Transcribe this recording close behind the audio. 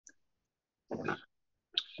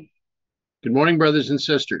Good morning, brothers and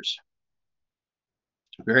sisters.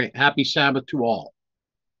 Very happy Sabbath to all.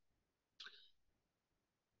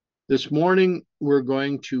 This morning, we're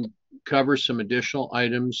going to cover some additional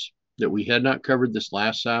items that we had not covered this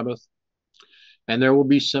last Sabbath, and there will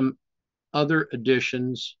be some other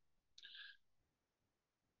additions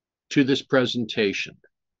to this presentation.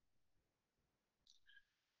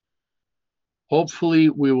 Hopefully,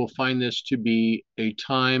 we will find this to be a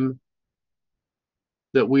time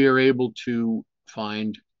that we are able to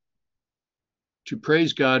find to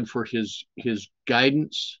praise God for his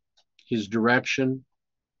guidance, his direction,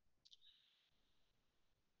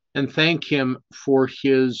 and thank him for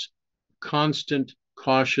his constant,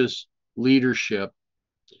 cautious leadership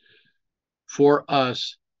for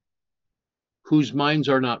us whose minds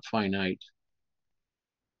are not finite,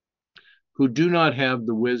 who do not have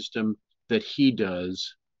the wisdom that he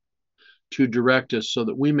does to direct us so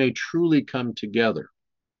that we may truly come together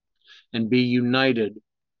and be united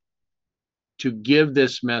to give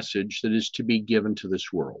this message that is to be given to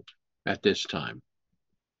this world at this time.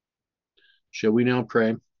 Shall we now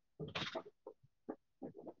pray?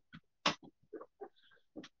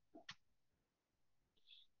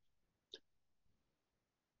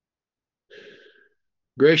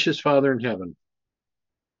 Gracious Father in heaven,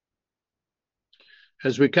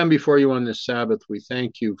 as we come before you on this Sabbath, we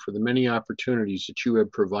thank you for the many opportunities that you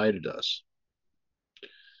have provided us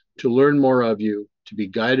to learn more of you, to be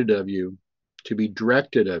guided of you, to be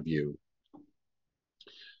directed of you,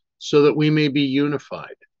 so that we may be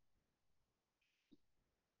unified,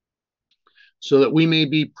 so that we may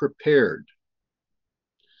be prepared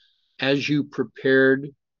as you prepared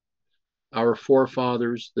our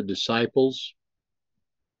forefathers, the disciples,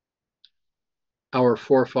 our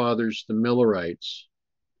forefathers, the Millerites,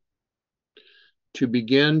 to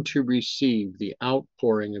begin to receive the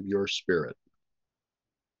outpouring of your Spirit.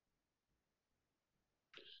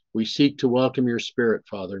 We seek to welcome your Spirit,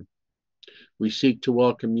 Father. We seek to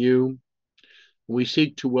welcome you. We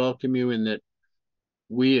seek to welcome you in that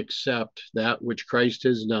we accept that which Christ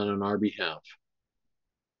has done on our behalf.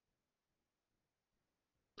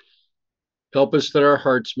 Help us that our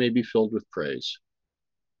hearts may be filled with praise.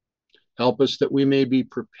 Help us that we may be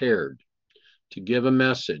prepared to give a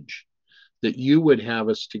message that you would have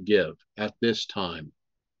us to give at this time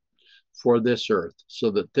for this earth,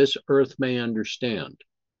 so that this earth may understand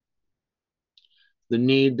the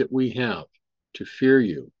need that we have to fear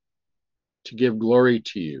you, to give glory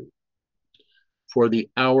to you, for the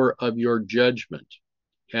hour of your judgment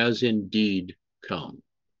has indeed come.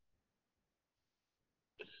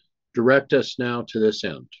 Direct us now to this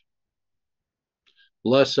end.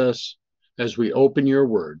 Bless us as we open your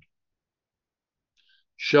word.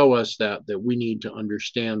 Show us that we need to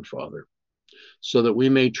understand, Father, so that we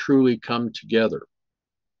may truly come together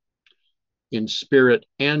in spirit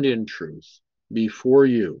and in truth before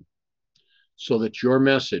you, so that your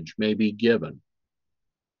message may be given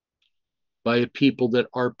by a people that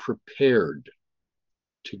are prepared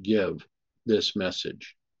to give this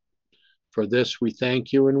message. For this we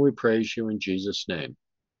thank you and we praise you in Jesus' name.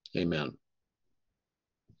 Amen.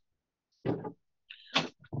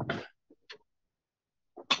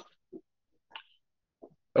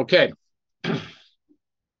 Okay.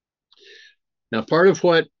 Now, part of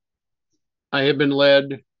what I have been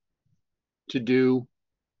led to do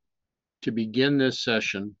to begin this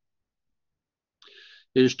session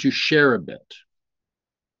is to share a bit.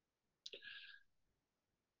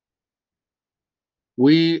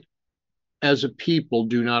 We, as a people,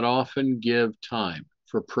 do not often give time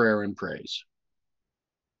for prayer and praise.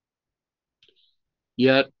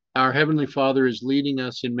 Yet, our Heavenly Father is leading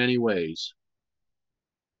us in many ways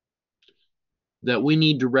that we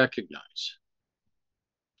need to recognize.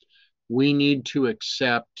 We need to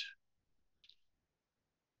accept.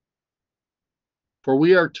 For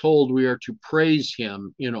we are told we are to praise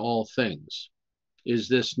him in all things. Is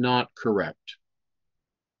this not correct?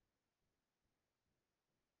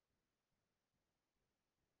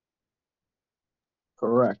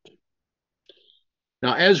 Correct.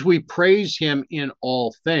 Now, as we praise him in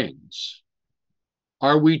all things,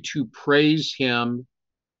 are we to praise him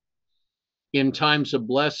in times of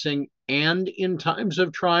blessing and in times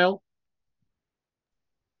of trial?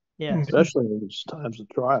 Yeah, especially in these times of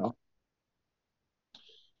trial.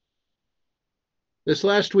 This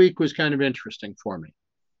last week was kind of interesting for me.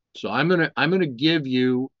 So I'm gonna give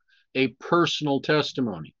you a personal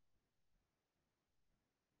testimony.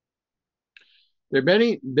 There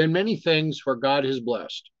have been many things where God has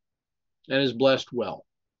blessed and has blessed well.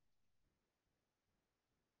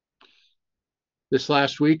 This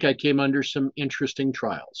last week, I came under some interesting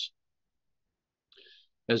trials.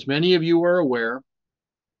 As many of you are aware,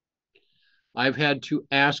 I've had to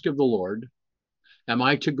ask of the Lord, am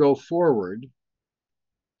I to go forward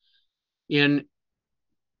in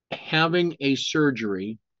having a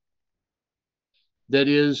surgery that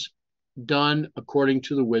is done according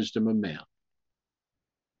to the wisdom of man?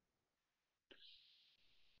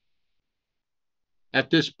 At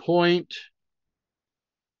this point,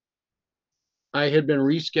 I had been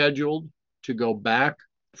rescheduled to go back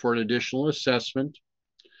for an additional assessment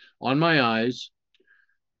on my eyes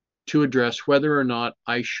to address whether or not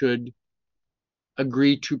I should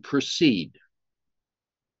agree to proceed.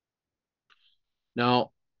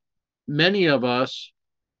 Now, many of us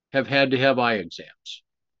have had to have eye exams.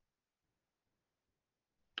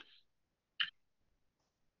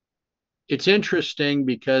 It's interesting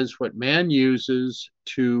because what man uses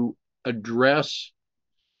to address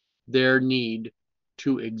their need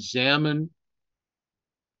to examine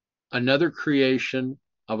another creation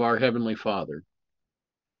of our Heavenly Father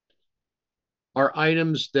are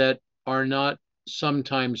items that are not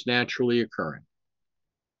sometimes naturally occurring.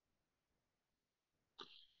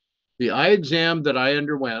 The eye exam that I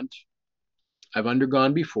underwent, I've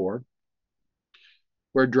undergone before,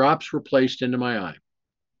 where drops were placed into my eye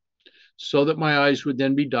so that my eyes would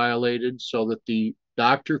then be dilated so that the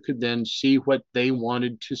doctor could then see what they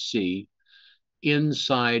wanted to see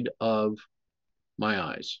inside of my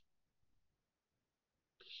eyes.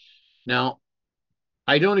 Now,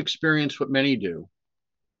 I don't experience what many do,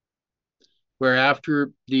 where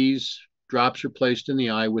after these drops are placed in the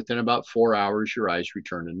eye, within about 4 hours, your eyes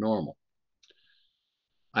return to normal.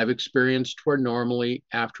 I've experienced where normally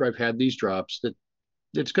after I've had these drops that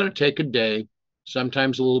it's going to take a day,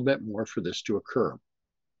 sometimes a little bit more for this to occur.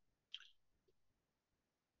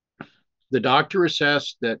 The doctor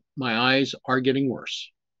assessed that my eyes are getting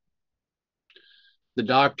worse. The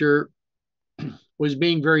doctor was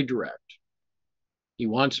being very direct. He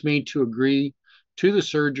wants me to agree to the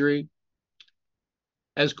surgery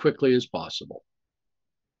as quickly as possible.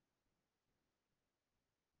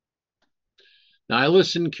 Now, I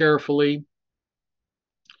listened carefully.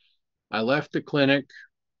 I left the clinic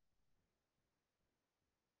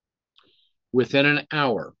within an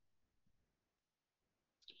hour.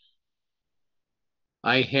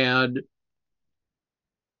 I had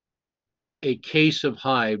a case of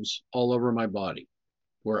hives all over my body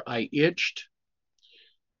where I itched.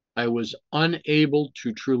 I was unable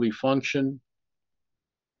to truly function.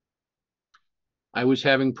 I was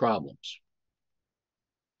having problems.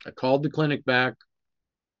 I called the clinic back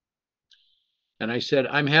and I said,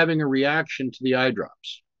 I'm having a reaction to the eye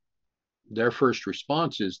drops. Their first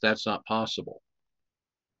response is, that's not possible.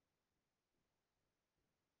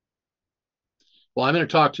 Well, I'm going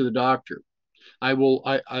to talk to the doctor. I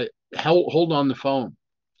hold on the phone.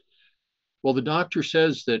 Well, the doctor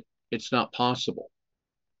says that it's not possible.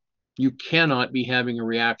 You cannot be having a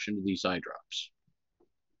reaction to these eye drops.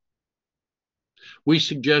 We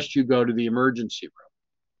suggest you go to the emergency room.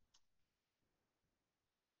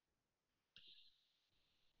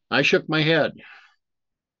 I shook my head,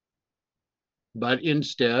 but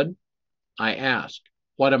instead I asked,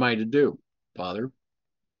 what am I to do, Father?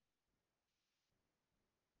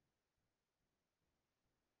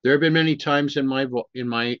 There have been many times in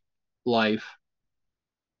my life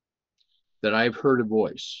that I've heard a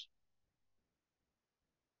voice.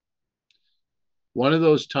 One of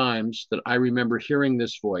those times that I remember hearing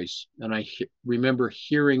this voice, and I remember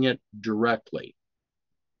hearing it directly,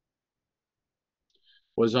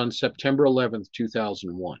 was on September 11th,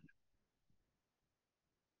 2001.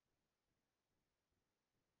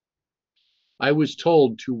 I was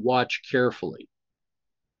told to watch carefully.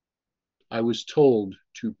 I was told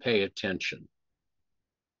to pay attention.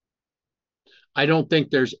 I don't think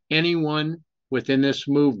there's anyone within this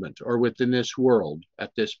movement or within this world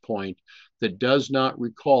at this point that does not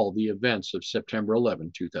recall the events of September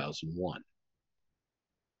 11, 2001.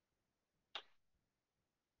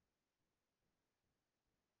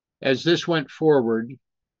 As this went forward,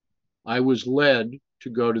 I was led to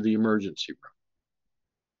go to the emergency room.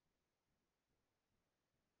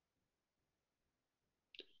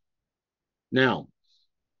 Now,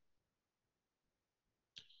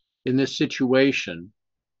 in this situation,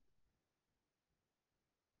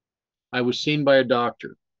 I was seen by a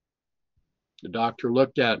doctor. The doctor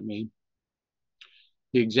looked at me,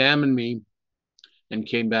 he examined me, and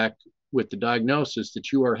came back with the diagnosis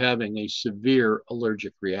that you are having a severe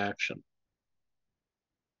allergic reaction.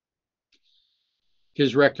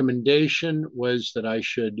 His recommendation was that I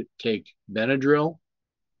should take Benadryl,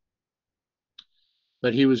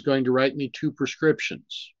 but he was going to write me 2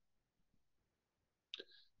 prescriptions.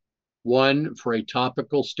 one for a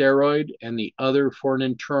topical steroid and the other for an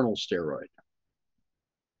internal steroid.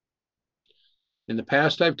 In the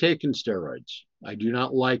past, I've taken steroids. I do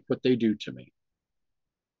not like what they do to me.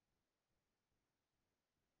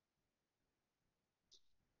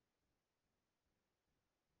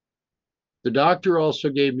 The doctor also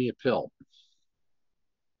gave me a pill.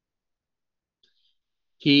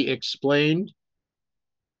 He explained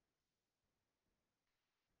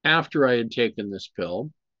after I had taken this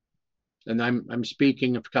pill, and I'm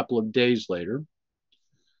speaking a couple of days later,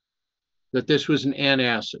 that this was an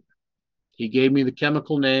antacid. He gave me the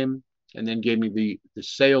chemical name and then gave me the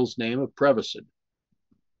sales name of Prevacid.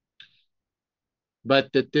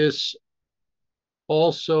 But that this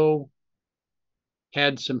also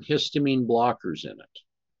had some histamine blockers in it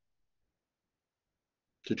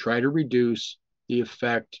to try to reduce the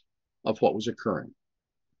effect of what was occurring.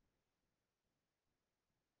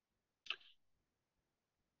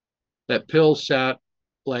 That pill sat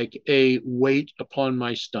like a weight upon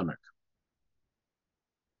my stomach.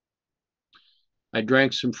 I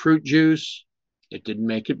drank some fruit juice. It didn't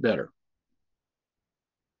make it better.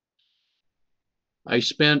 I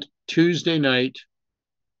spent Tuesday night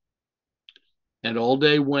and all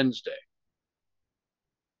day Wednesday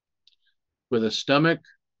with a stomach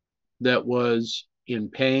that was in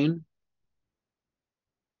pain.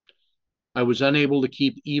 I was unable to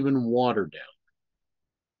keep even water down.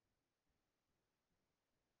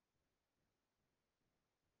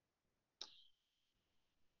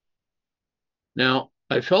 Now,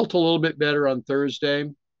 I felt a little bit better on Thursday.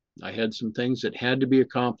 I had some things that had to be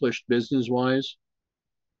accomplished business-wise.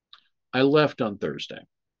 I left on Thursday,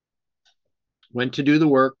 went to do the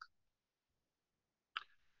work.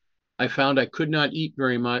 I found I could not eat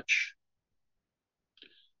very much.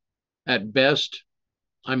 At best,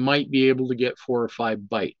 I might be able to get 4 or 5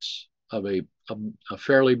 bites of a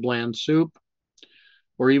fairly bland soup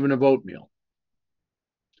or even of oatmeal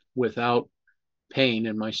without pain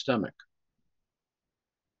in my stomach.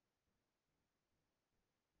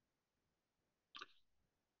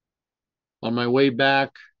 On my way back,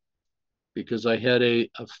 because I had a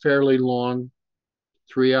fairly long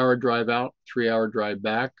 3-hour drive out, 3-hour drive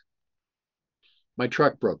back, my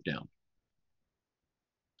truck broke down.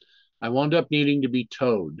 I wound up needing to be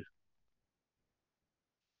towed.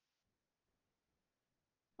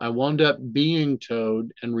 I wound up being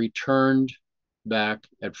towed and returned back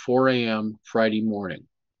at 4 a.m. Friday morning.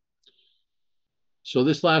 So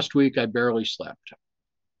this last week, I barely slept.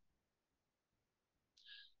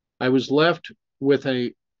 I was left with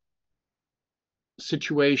a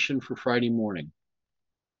situation for Friday morning.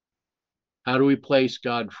 How do we place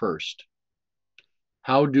God first?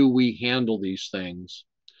 How do we handle these things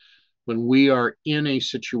when we are in a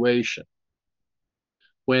situation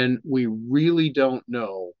when we really don't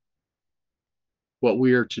know what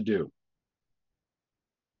we are to do?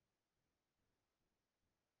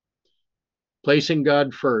 Placing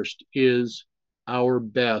God first is our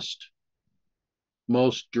best,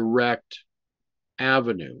 most direct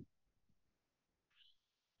avenue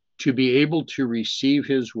to be able to receive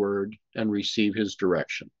his word and receive his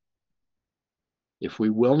direction. If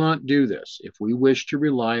we will not do this, if we wish to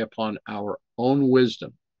rely upon our own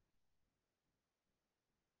wisdom,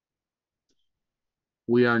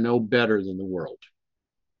 we are no better than the world.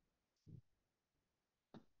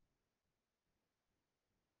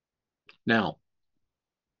 Now,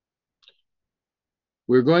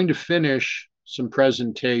 we're going to finish some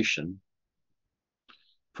presentation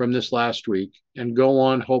from this last week and go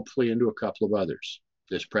on hopefully into a couple of others.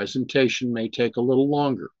 This presentation may take a little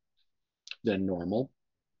longer than normal.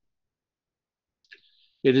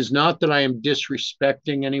 It is not that I am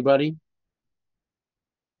disrespecting anybody,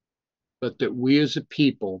 but that we as a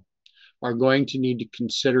people are going to need to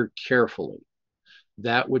consider carefully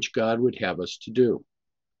that which God would have us to do.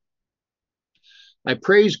 I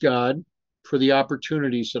praise God for the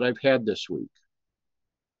opportunities that I've had this week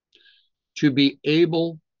to be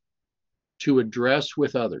able to address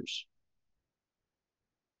with others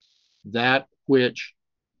that which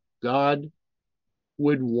God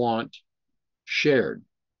would want shared.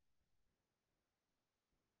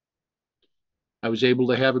 I was able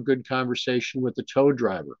to have a good conversation with the tow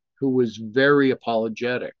driver who was very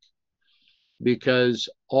apologetic because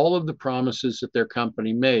all of the promises that their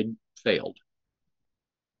company made failed.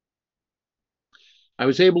 I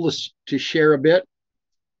was able to share a bit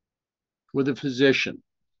with a physician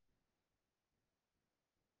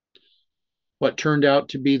what turned out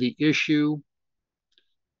to be the issue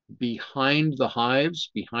behind the hives,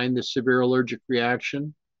 behind the severe allergic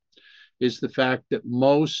reaction, is the fact that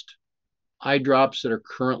most eye drops that are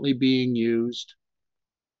currently being used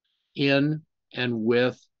in and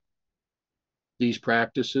with these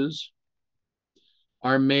practices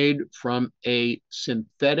are made from a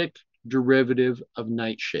synthetic derivative of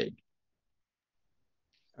nightshade.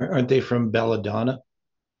 Aren't they from belladonna?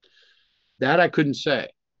 That I couldn't say.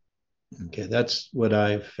 Okay, that's what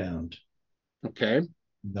I've found. Okay.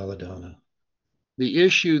 Belladonna. The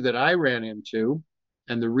issue that I ran into,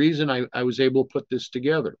 and the reason I was able to put this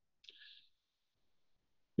together,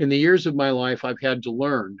 in the years of my life, I've had to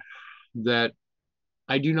learn that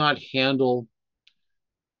I do not handle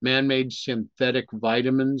man-made synthetic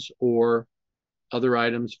vitamins or other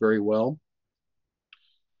items very well.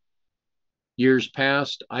 Years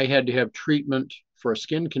past, I had to have treatment for a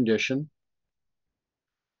skin condition.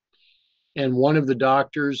 And one of the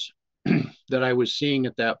doctors that I was seeing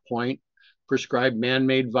at that point prescribed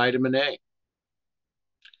man-made vitamin A.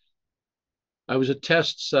 I was a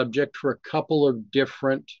test subject for a couple of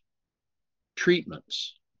different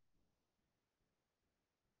treatments.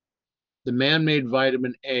 The man-made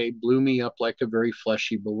vitamin A blew me up like a very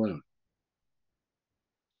fleshy balloon.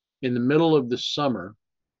 In the middle of the summer,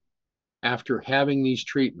 after having these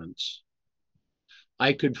treatments,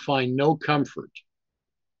 I could find no comfort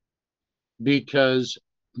because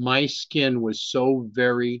my skin was so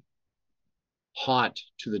very hot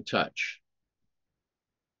to the touch.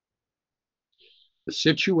 The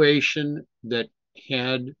situation that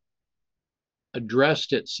had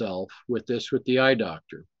addressed itself with the eye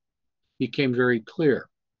doctor became very clear,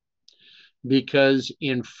 because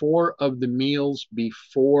in 4 of the meals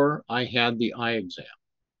before I had the eye exam,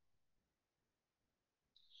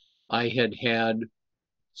 I had had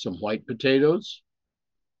some white potatoes,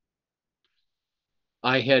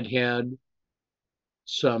 I had had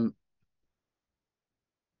some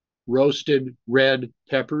roasted red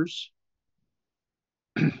peppers,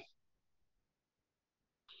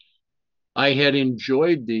 I had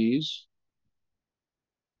enjoyed these,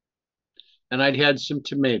 and I'd had some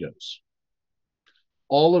tomatoes,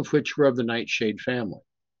 all of which were of the nightshade family,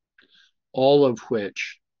 all of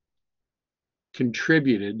which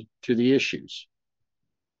contributed to the issues.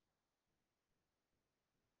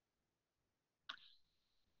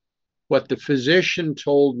 What the physician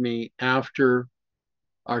told me after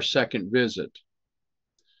our second visit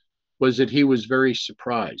was that he was very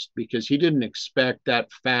surprised because he didn't expect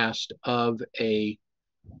that fast of a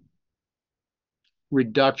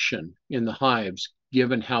reduction in the hives,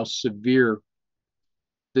 given how severe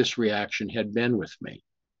this reaction had been with me.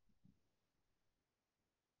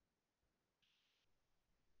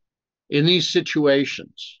 In these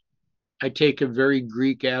situations, I take a very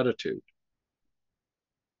Greek attitude.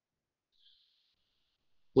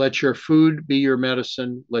 Let your food be your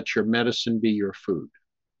medicine. Let your medicine be your food.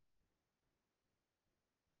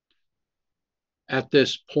 At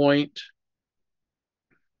this point,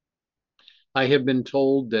 I have been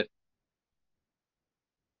told that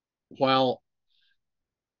while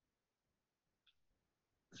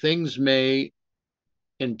things may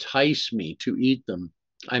entice me to eat them,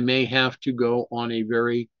 I may have to go on a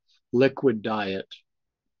very liquid diet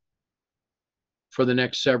for the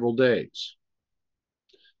next several days.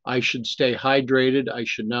 I should stay hydrated. I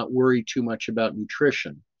should not worry too much about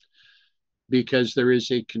nutrition, because there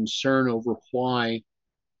is a concern over why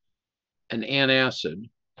an antacid,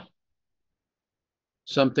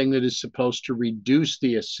 something that is supposed to reduce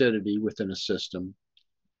the acidity within a system,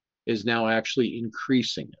 is now actually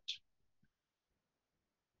increasing it.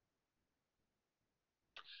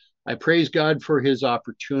 I praise God for his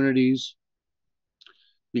opportunities,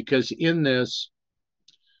 because in this,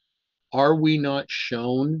 are we not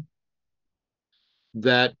shown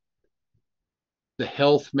that the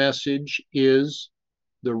health message is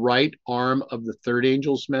the right arm of the third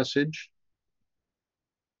angel's message?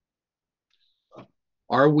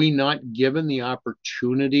 Are we not given the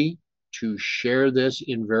opportunity to share this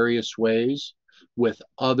in various ways with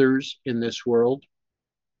others in this world,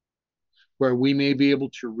 where we may be able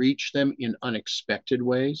to reach them in unexpected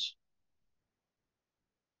ways?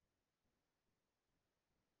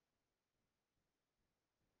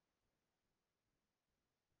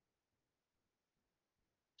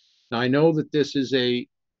 Now, I know that this is a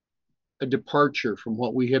departure from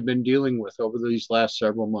what we have been dealing with over these last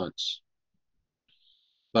several months.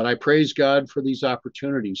 But I praise God for these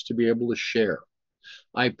opportunities to be able to share.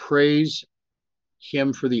 I praise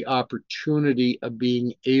him for the opportunity of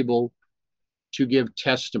being able to give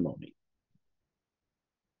testimony.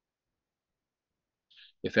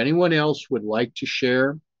 If anyone else would like to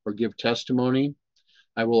share or give testimony,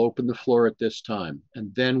 I will open the floor at this time,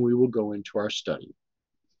 and then we will go into our study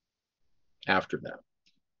after that.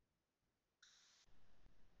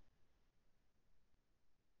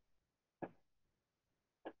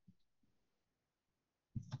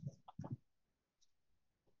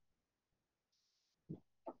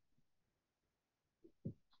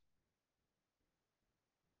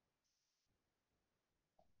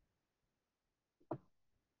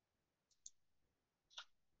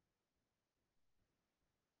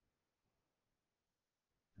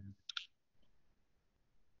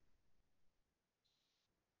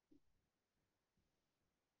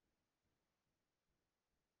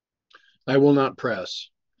 I will not press.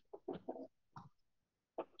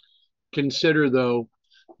 Consider, though,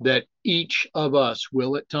 that each of us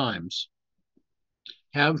will at times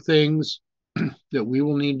have things that we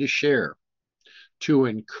will need to share to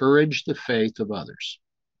encourage the faith of others,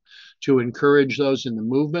 to encourage those in the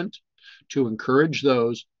movement, to encourage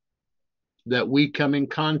those that we come in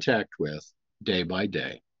contact with day by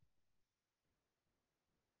day.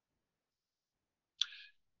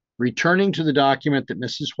 Returning to the document that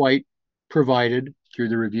Mrs. White provided through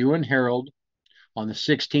the Review and Herald on the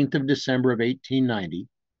 16th of December of 1890,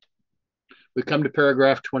 we come to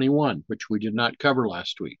paragraph 21, which we did not cover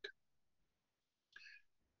last week.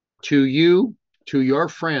 To you, to your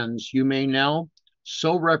friends, you may now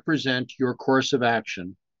so represent your course of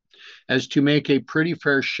action as to make a pretty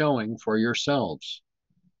fair showing for yourselves.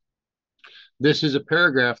 This is a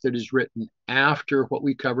paragraph that is written after what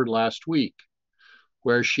we covered last week,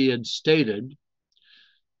 where she had stated,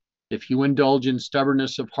 if you indulge in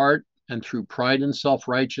stubbornness of heart and through pride and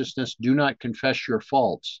self-righteousness do not confess your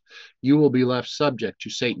faults, you will be left subject to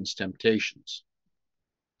Satan's temptations.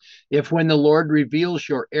 If when the Lord reveals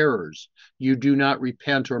your errors, you do not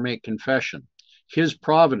repent or make confession, his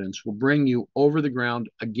providence will bring you over the ground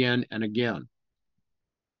again and again.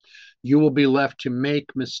 You will be left to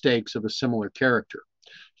make mistakes of a similar character.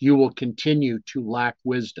 You will continue to lack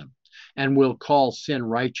wisdom and will call sin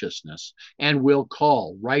righteousness and will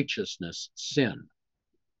call righteousness sin.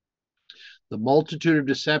 The multitude of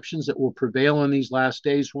deceptions that will prevail in these last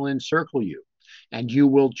days will encircle you, and you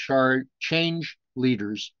will change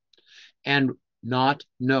leaders and not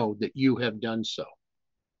know that you have done so.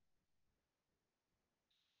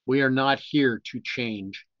 We are not here to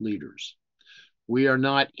change leaders. We are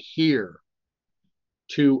not here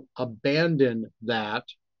to abandon that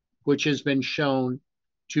which has been shown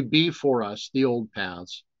to be for us the old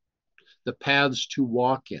paths, the paths to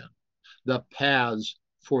walk in, the paths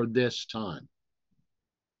for this time.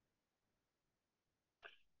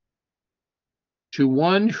 To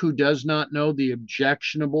one who does not know the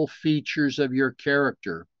objectionable features of your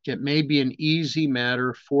character, it may be an easy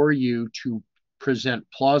matter for you to present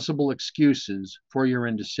plausible excuses for your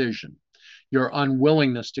indecision, your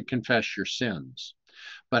unwillingness to confess your sins.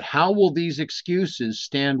 But how will these excuses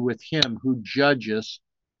stand with him who judges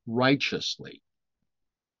righteously?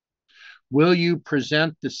 Will you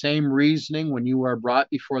present the same reasoning when you are brought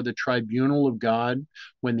before the tribunal of God,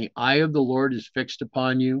 when the eye of the Lord is fixed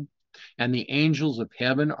upon you, and the angels of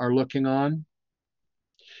heaven are looking on?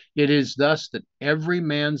 It is thus that every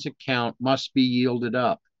man's account must be yielded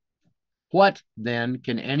up. What, then,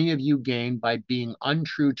 can any of you gain by being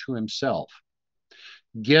untrue to himself,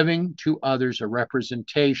 giving to others a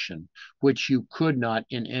representation which you could not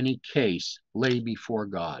in any case lay before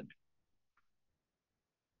God?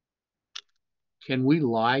 Can we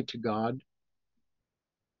lie to God?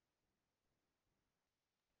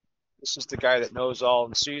 This is the guy that knows all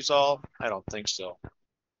and sees all? I don't think so.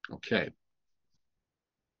 Okay.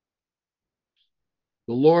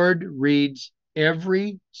 The Lord reads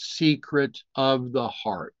every secret of the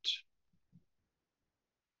heart.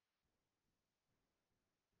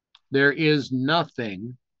 There is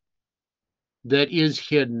nothing that is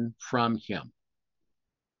hidden from him.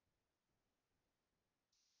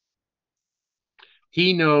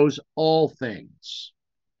 He knows all things.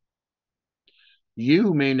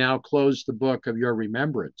 You may now close the book of your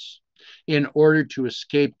remembrance in order to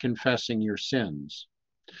escape confessing your sins.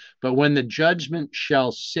 But when the judgment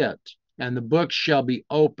shall sit and the books shall be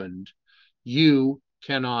opened, you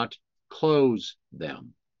cannot close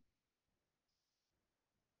them.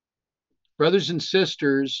 Brothers and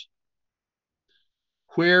sisters,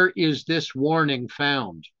 where is this warning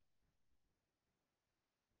found?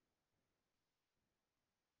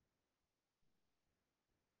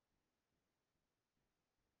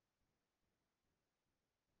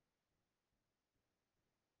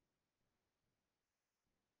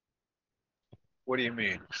 What do you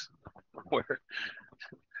mean? Where?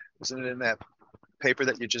 Isn't it in that paper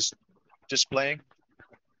that you just displaying?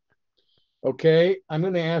 Okay, I'm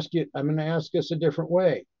going to ask us a different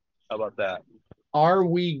way. How about that? Are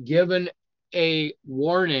we given a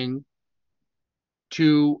warning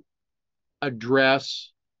to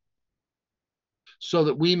address so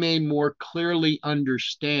that we may more clearly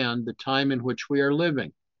understand the time in which we are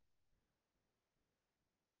living?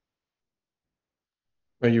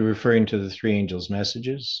 Are you referring to the three angels'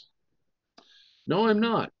 messages? No, I'm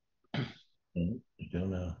not. I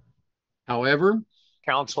don't know. However,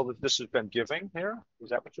 Counsel that this has been giving here?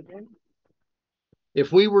 Is that what you mean?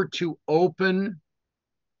 if we were to open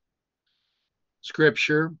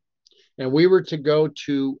Scripture and we were to go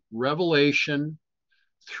to Revelation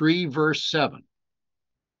 3, verse 7.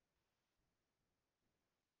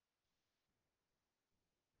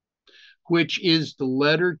 Which is the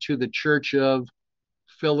letter to the church of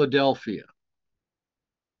Philadelphia.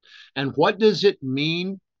 And what does it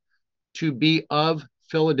mean to be of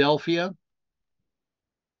Philadelphia?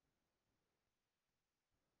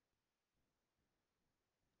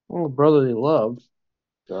 Oh, brotherly love.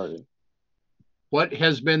 Sorry. What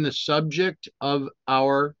has been the subject of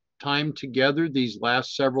our time together these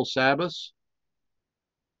last several Sabbaths?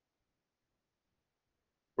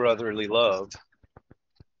 Brotherly love.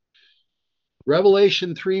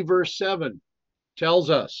 Revelation 3, verse 7 tells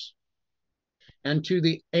us, and to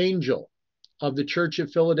the angel of the church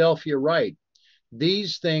of Philadelphia write,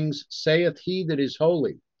 these things saith he that is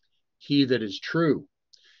holy, he that is true,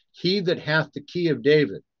 he that hath the key of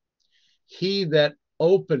David, he that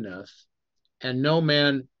openeth, and no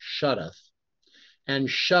man shutteth, and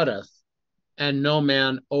shutteth, and no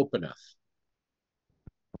man openeth.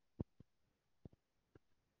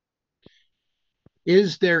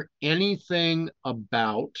 Is there anything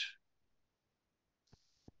about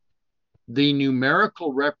the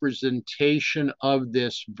numerical representation of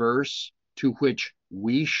this verse to which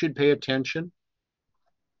we should pay attention?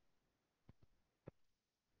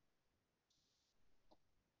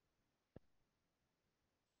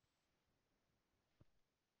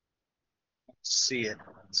 See it.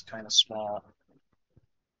 It's kind of small.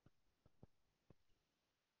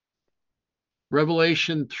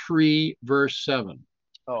 Revelation 3, verse 7.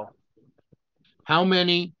 Oh, How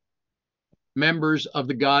many members of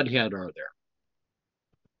the Godhead are there?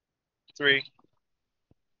 3.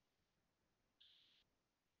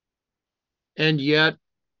 And yet,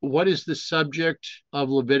 what is the subject of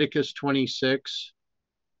Leviticus 26?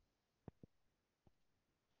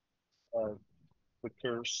 The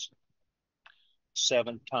curse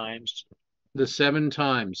 7 times. The 7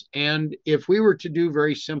 times. And if we were to do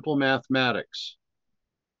very simple mathematics,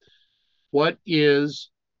 what is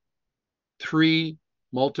 3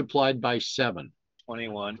 multiplied by 7?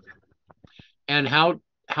 21. And how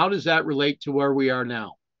does that relate to where we are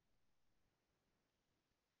now?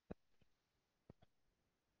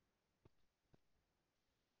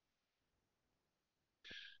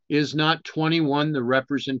 Is not 21 the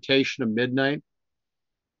representation of midnight?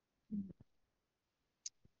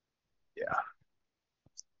 Yeah.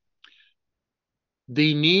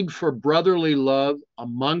 The need for brotherly love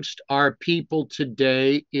amongst our people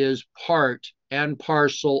today is part and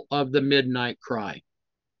parcel of the midnight cry.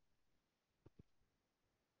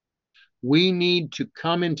 We need to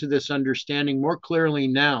come into this understanding more clearly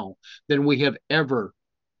now than we have ever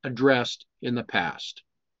addressed in the past.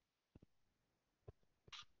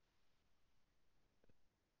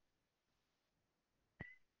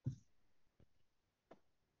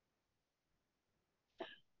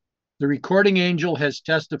 The recording angel has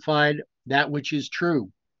testified that which is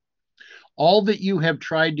true. All that you have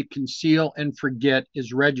tried to conceal and forget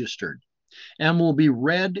is registered and will be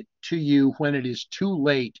read to you when it is too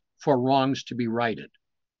late for wrongs to be righted.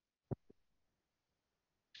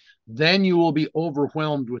 Then you will be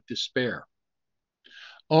overwhelmed with despair.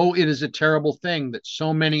 Oh, it is a terrible thing that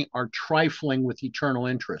so many are trifling with eternal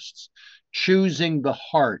interests, closing the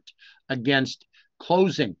heart against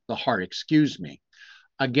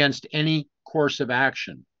any course of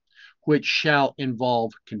action which shall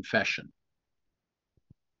involve confession.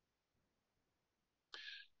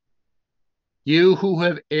 You who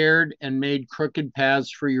have erred and made crooked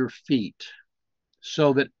paths for your feet,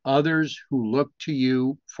 so that others who look to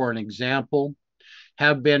you for an example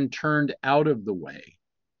have been turned out of the way,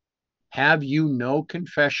 have you no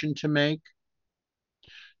confession to make?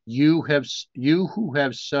 You who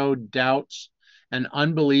have sowed doubts and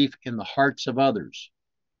unbelief in the hearts of others,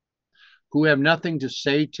 who have nothing to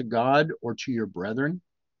say to God or to your brethren,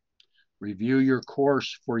 review your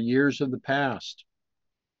course for years of the past.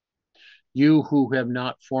 You who have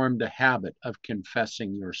not formed a habit of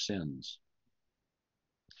confessing your sins.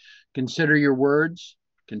 Consider your words,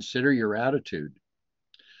 consider your attitude.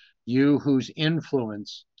 You whose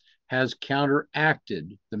influence has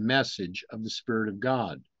counteracted the message of the Spirit of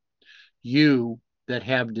God. You that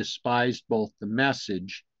have despised both the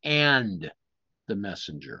message and the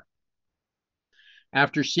messenger.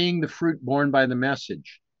 After seeing the fruit borne by the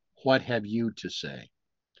message, what have you to say?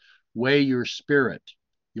 Weigh your spirit,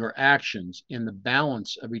 your actions in the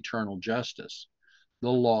balance of eternal justice, the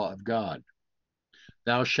law of God.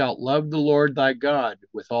 Thou shalt love the Lord thy God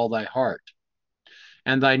with all thy heart,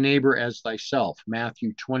 and thy neighbor as thyself,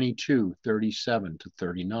 Matthew 22, 37 to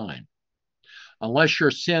 39. Unless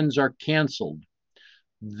your sins are canceled,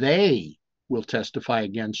 they will testify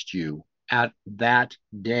against you at that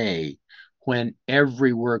day when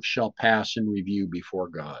every work shall pass in review before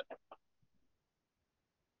God.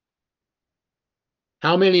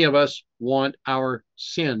 How many of us want our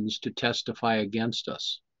sins to testify against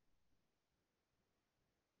us?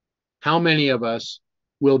 How many of us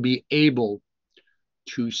will be able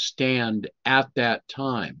to stand at that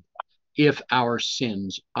time if our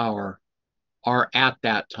sins are at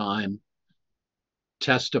that time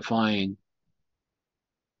testifying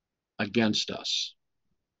against us?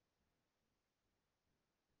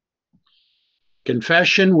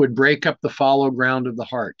 Confession would break up the fallow ground of the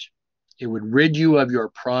heart. It would rid you of your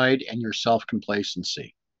pride and your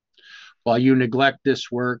self-complacency. While you neglect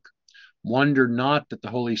this work, wonder not that the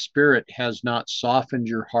Holy Spirit has not softened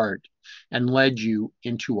your heart and led you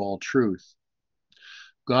into all truth.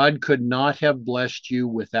 God could not have blessed you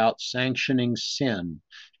without sanctioning sin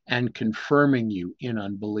and confirming you in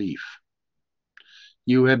unbelief.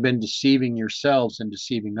 You have been deceiving yourselves and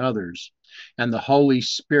deceiving others, and the Holy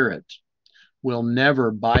Spirit will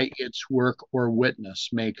never, by its work or witness,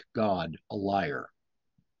 make God a liar.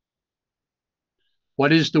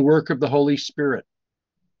 What is the work of the Holy Spirit?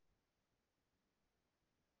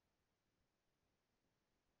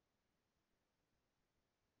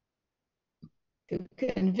 To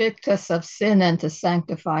convict us of sin and to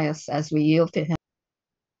sanctify us as we yield to him.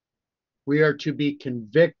 We are to be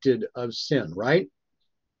convicted of sin, right?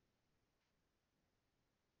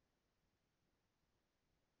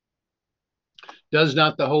 Does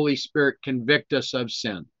not the Holy Spirit convict us of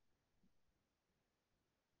sin?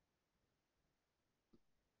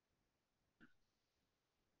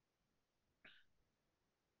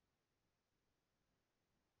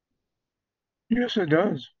 Yes, it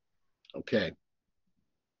does. Okay.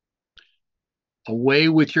 Away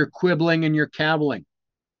with your quibbling and your cavilling.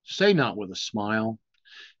 Say not with a smile.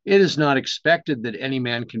 It is not expected that any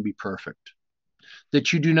man can be perfect,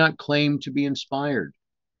 that you do not claim to be inspired.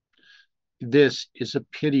 This is a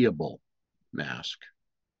pitiable mask.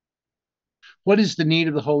 What is the need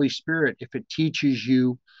of the Holy Spirit if it teaches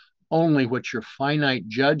you only what your finite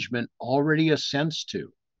judgment already assents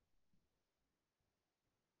to?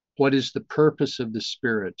 What is the purpose of the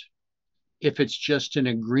Spirit if it's just an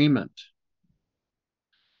agreement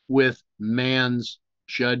with man's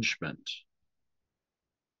judgment?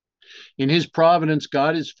 In his providence,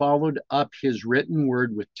 God has followed up his written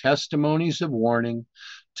word with testimonies of warning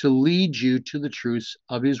to lead you to the truths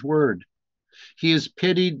of his word. He has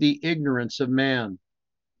pitied the ignorance of man.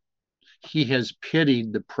 He has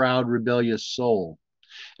pitied the proud, rebellious soul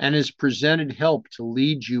and has presented help to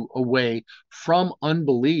lead you away from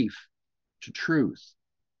unbelief to truth,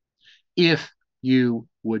 if you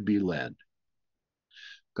would be led.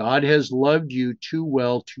 God has loved you too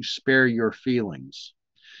well to spare your feelings.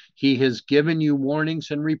 He has given you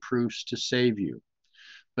warnings and reproofs to save you,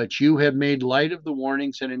 but you have made light of the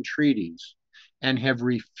warnings and entreaties and have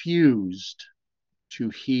refused to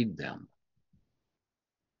heed them.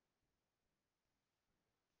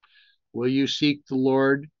 Will you seek the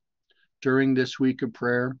Lord during this week of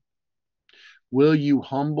prayer? Will you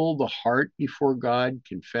humble the heart before God,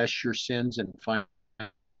 confess your sins, and find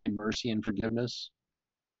mercy and forgiveness?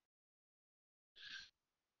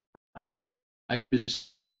 I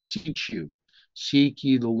beseech you, seek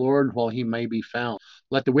ye the Lord while he may be found.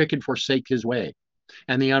 Let the wicked forsake his way,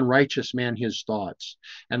 and the unrighteous man his thoughts,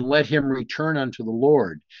 and let him return unto the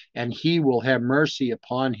Lord, and he will have mercy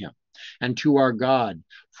upon him, and to our God,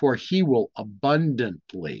 for he will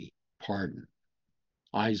abundantly pardon.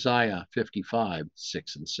 Isaiah 55,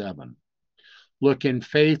 6 and 7. Look in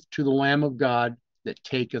faith to the Lamb of God that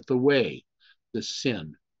taketh away the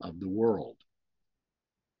sin of the world.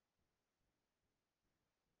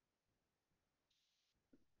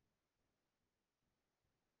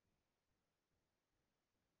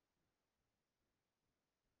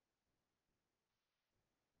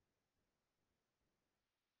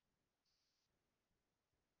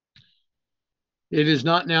 It is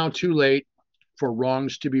not now too late for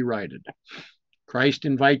wrongs to be righted. Christ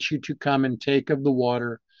invites you to come and take of the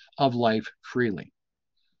water of life freely.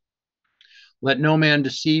 Let no man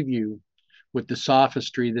deceive you with the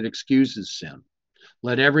sophistry that excuses sin.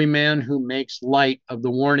 Let every man who makes light of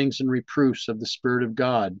the warnings and reproofs of the Spirit of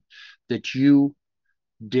God, that you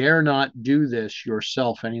dare not do this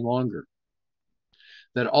yourself any longer.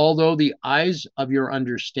 That although the eyes of your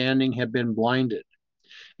understanding have been blinded,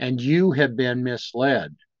 and you have been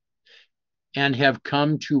misled, and have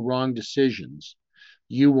come to wrong decisions,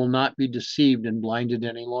 you will not be deceived and blinded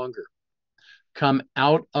any longer. Come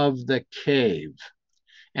out of the cave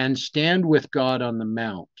and stand with God on the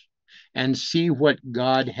mount and see what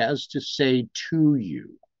God has to say to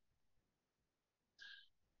you.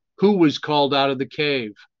 Who was called out of the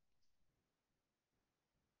cave?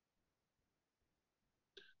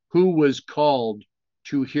 Who was called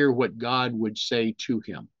to hear what God would say to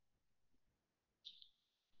him?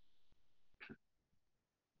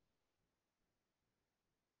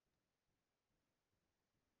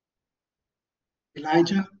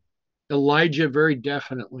 Elijah. Elijah, very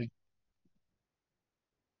definitely.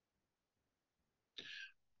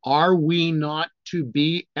 Are we not to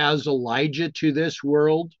be as Elijah to this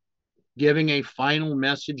world, giving a final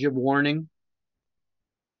message of warning?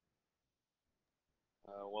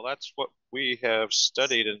 Well, that's what we have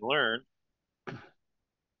studied and learned.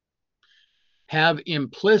 Have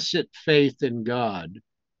implicit faith in God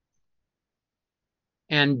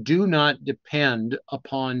and do not depend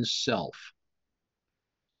upon self.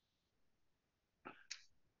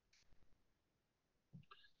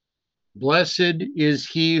 Blessed is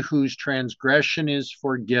he whose transgression is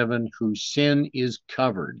forgiven, whose sin is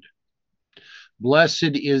covered.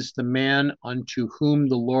 Blessed is the man unto whom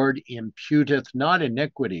the Lord imputeth not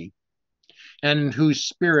iniquity, and in whose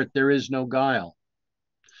spirit there is no guile.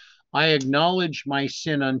 I acknowledge my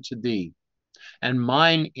sin unto thee, and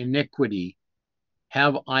mine iniquity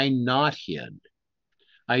have I not hid.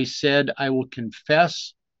 I said, I will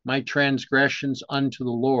confess my transgressions unto the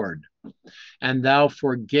Lord, and thou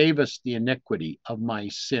forgavest the iniquity of my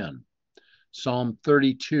sin. Psalm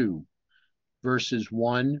 32, verses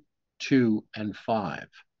 1, 2, and 5.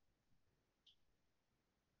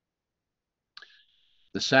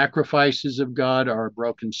 The sacrifices of God are a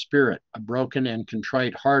broken spirit, a broken and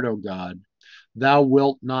contrite heart, O God, thou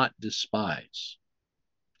wilt not despise.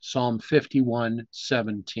 Psalm 51,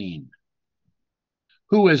 17.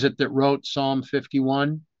 Who is it that wrote Psalm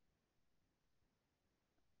 51?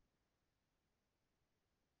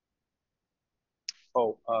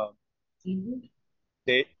 Oh,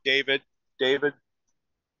 David.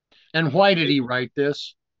 And why did he write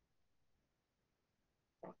this?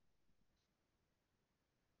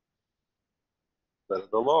 The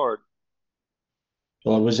Lord.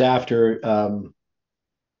 Well, it was after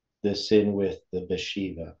the sin with the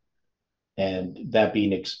Bathsheba and that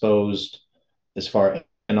being exposed as far,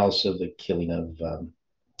 and also the killing of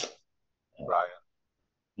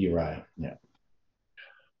Uriah. Yeah.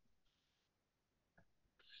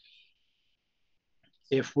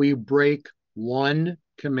 If we break one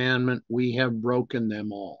commandment, we have broken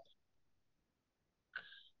them all.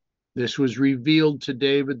 This was revealed to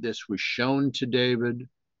David. This was shown to David.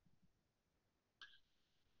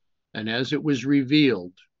 And as it was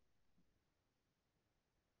revealed,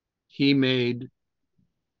 he made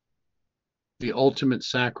the ultimate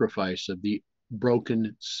sacrifice of the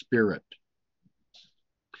broken spirit.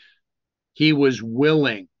 He was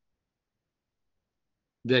willing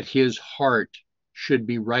that his heart should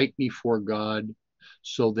be right before God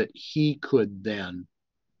so that he could then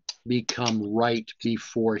become right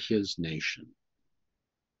before his nation.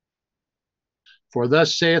 For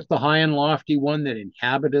thus saith the high and lofty one that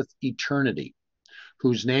inhabiteth eternity,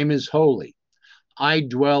 whose name is holy. I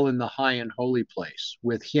dwell in the high and holy place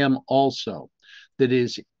with him also that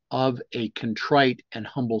is of a contrite and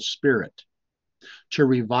humble spirit, to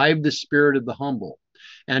revive the spirit of the humble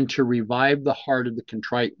and to revive the heart of the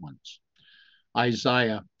contrite ones.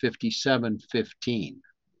 Isaiah 57:15.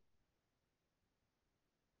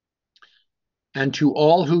 And to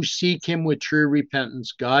all who seek him with true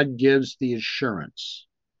repentance, God gives the assurance,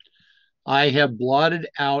 I have blotted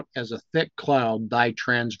out as a thick cloud thy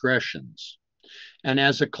transgressions, and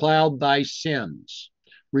as a cloud thy sins.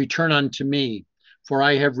 Return unto me, for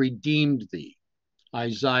I have redeemed thee.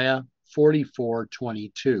 Isaiah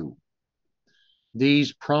 44:22.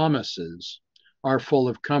 These promises are full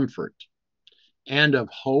of comfort and of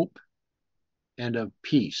hope and of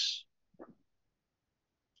peace.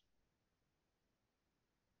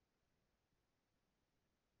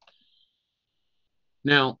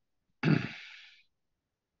 Now,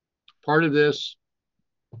 part of this,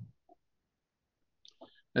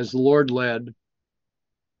 as the Lord led,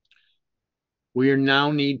 we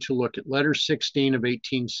now need to look at letter 16 of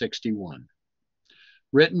 1861,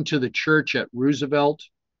 written to the church at Roosevelt,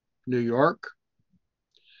 New York.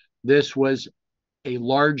 This was a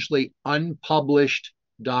largely unpublished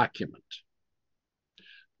document,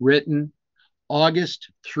 written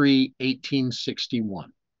August 3,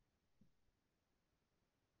 1861.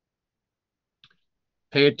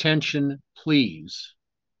 Pay attention, please,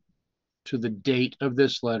 to the date of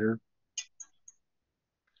this letter.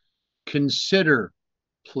 Consider,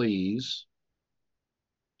 please,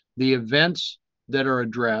 the events that are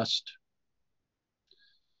addressed,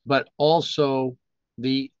 but also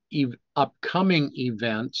the upcoming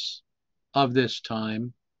events of this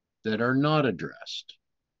time that are not addressed.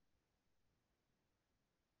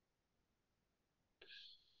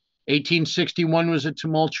 1861 was a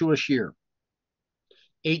tumultuous year.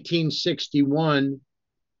 1861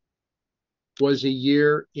 was a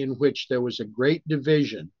year in which there was a great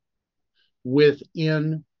division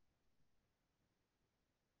within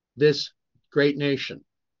this great nation.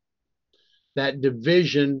 That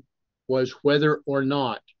division was whether or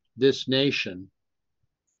not this nation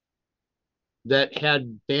that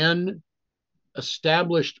had been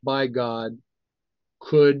established by God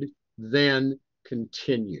could then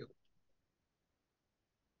continue.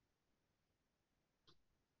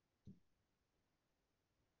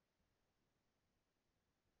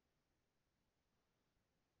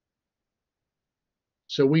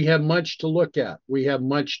 So we have much to look at. We have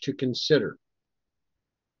much to consider.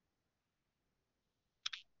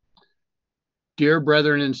 Dear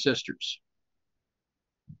brethren and sisters,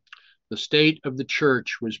 the state of the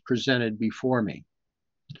church was presented before me.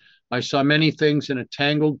 I saw many things in a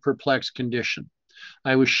tangled, perplexed condition.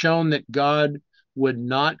 I was shown that God would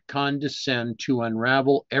not condescend to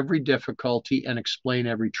unravel every difficulty and explain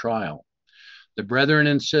every trial. The brethren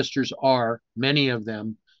and sisters are, many of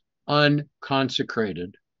them,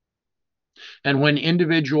 unconsecrated. And when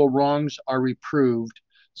individual wrongs are reproved,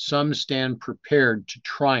 some stand prepared to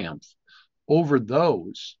triumph over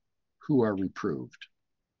those who are reproved.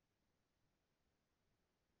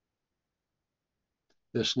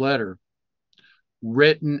 This letter,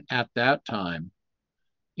 written at that time,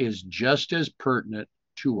 is just as pertinent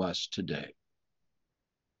to us today.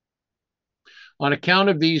 On account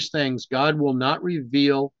of these things, God will not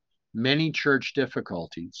reveal many church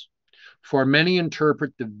difficulties, for many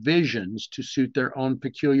interpret the visions to suit their own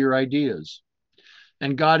peculiar ideas,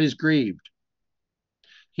 and God is grieved.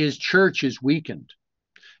 His church is weakened,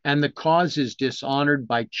 and the cause is dishonored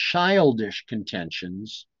by childish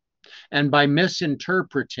contentions and by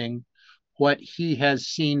misinterpreting what he has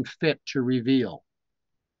seen fit to reveal.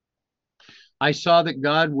 I saw that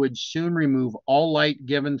God would soon remove all light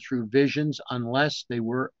given through visions unless they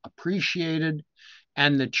were appreciated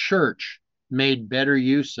and the church made better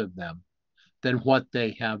use of them than what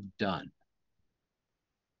they have done.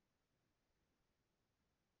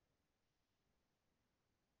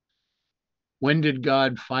 When did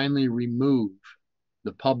God finally remove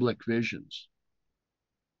the public visions?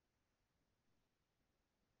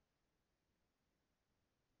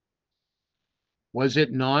 Was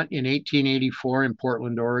it not in 1884 in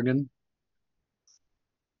Portland, Oregon?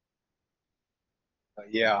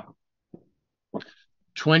 Yeah.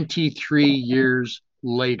 23 years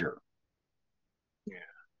later. Yeah.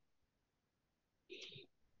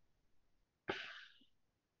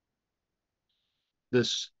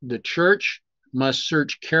 The church must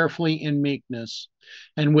search carefully in meekness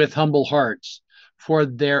and with humble hearts for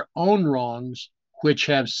their own wrongs, which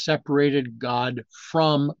have separated God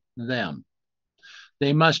from them.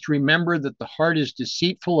 They must remember that the heart is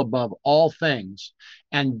deceitful above all things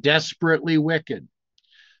and desperately wicked.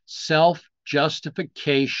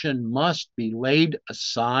 Self-justification must be laid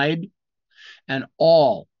aside, and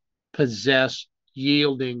all possess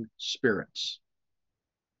yielding spirits.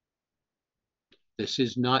 This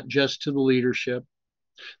is not just to the leadership.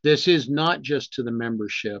 This is not just to the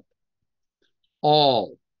membership.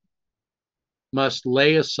 All must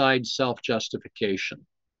lay aside self-justification.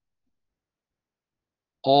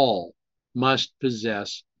 All must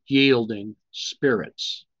possess yielding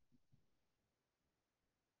spirits.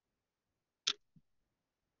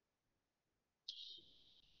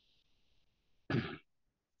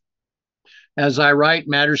 As I write,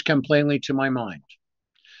 matters come plainly to my mind.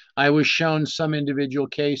 I was shown some individual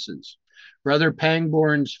cases. Brother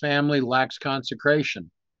Pangborn's family lacks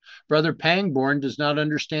consecration. Brother Pangborn does not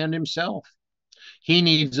understand himself. He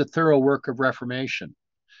needs a thorough work of reformation.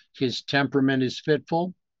 His temperament is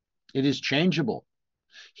fitful. It is changeable.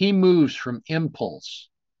 He moves from impulse.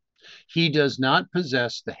 He does not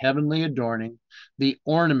possess the heavenly adorning, the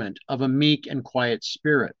ornament of a meek and quiet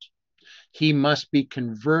spirit. He must be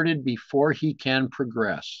converted before he can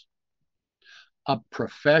progress. A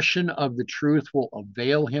profession of the truth will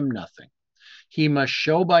avail him nothing. He must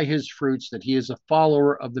show by his fruits that he is a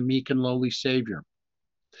follower of the meek and lowly Savior.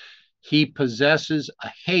 He possesses a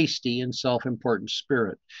hasty and self-important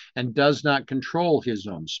spirit and does not control his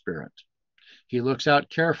own spirit. He looks out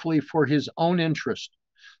carefully for his own interest,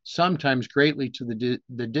 sometimes greatly to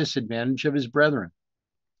the disadvantage of his brethren.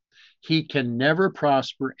 He can never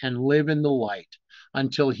prosper and live in the light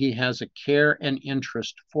until he has a care and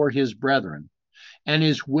interest for his brethren and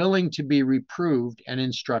is willing to be reproved and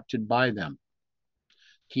instructed by them.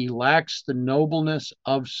 He lacks the nobleness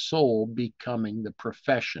of soul becoming the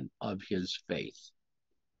profession of his faith.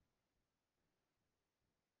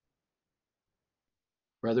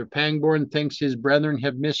 Brother Pangborn thinks his brethren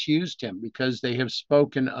have misused him because they have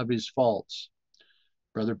spoken of his faults.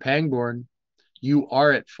 Brother Pangborn, you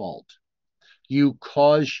are at fault. You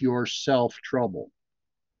cause yourself trouble.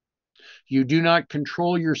 You do not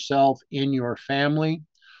control yourself in your family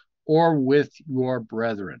or with your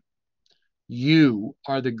brethren. You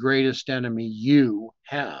are the greatest enemy you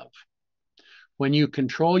have. When you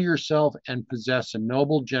control yourself and possess a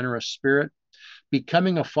noble, generous spirit,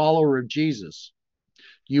 becoming a follower of Jesus,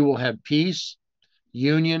 you will have peace,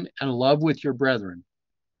 union, and love with your brethren,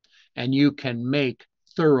 and you can make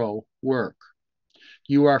thorough work.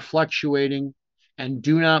 You are fluctuating and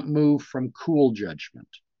do not move from cool judgment.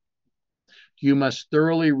 You must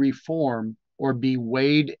thoroughly reform or be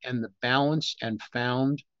weighed in the balance and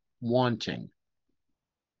found wanting.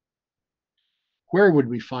 Where would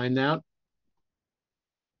we find that?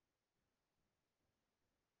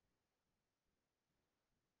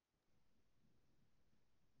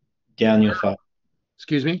 Daniel 5.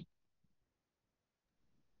 Excuse me?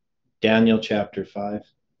 Daniel chapter 5.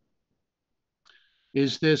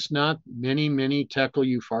 Is this not many tekel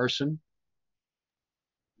upharsin?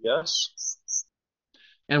 Yes.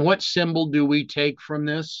 And what symbol do we take from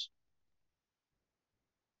this?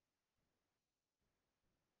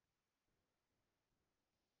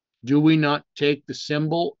 Do we not take the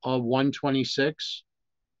symbol of 126?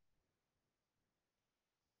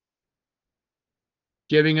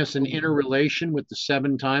 Giving us an interrelation with the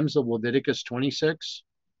 7 times of Leviticus 26?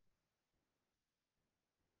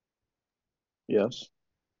 Yes.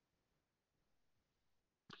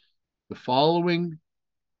 The following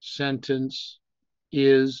sentence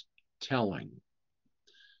is telling.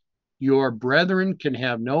 Your brethren can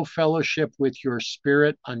have no fellowship with your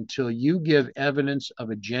spirit until you give evidence of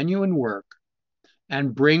a genuine work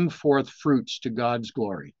and bring forth fruits to God's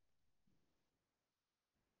glory.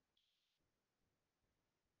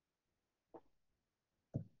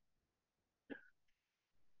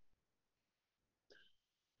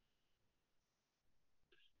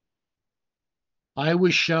 I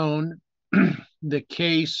was shown the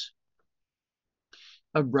case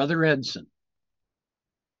of Brother Edson,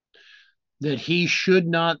 that he should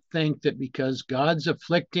not think that because God's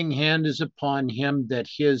afflicting hand is upon him, that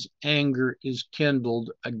his anger is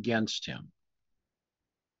kindled against him.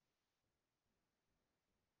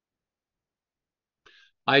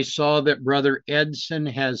 I saw that Brother Edson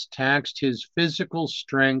has taxed his physical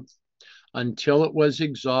strength until it was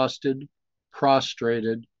exhausted,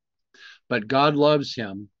 prostrated, but God loves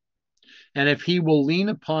him, and if he will lean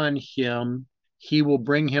upon him, he will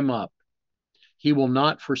bring him up. He will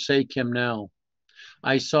not forsake him now.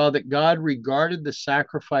 I saw that God regarded the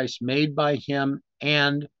sacrifice made by him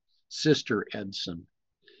and Sister Edson.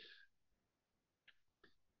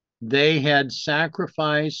 They had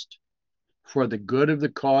sacrificed for the good of the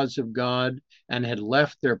cause of God and had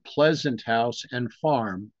left their pleasant house and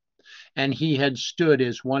farm, and he had stood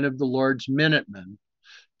as one of the Lord's minutemen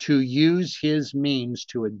to use his means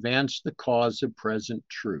to advance the cause of present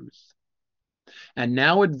truth. And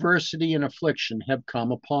now adversity and affliction have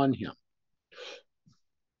come upon him.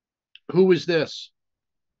 Who is this?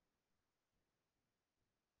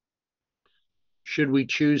 Should we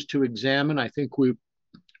choose to examine, I think we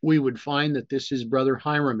would find that this is Brother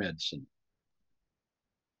Hiram Edson.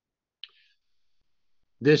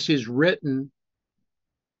 This is written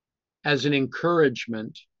as an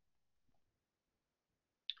encouragement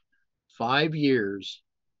 5 years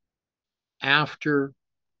after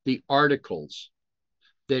the articles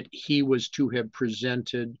that he was to have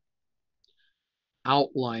presented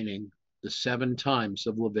outlining the 7 times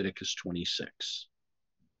of Leviticus 26.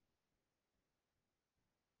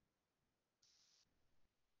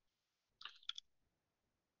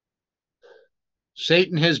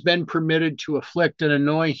 Satan has been permitted to afflict and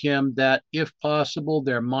annoy him that, if possible,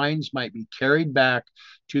 their minds might be carried back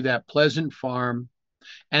to that pleasant farm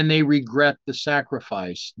and they regret the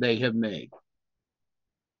sacrifice they have made.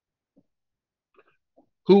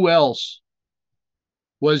 Who else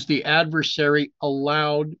was the adversary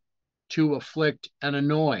allowed to afflict and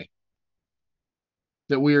annoy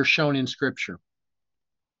that we are shown in Scripture?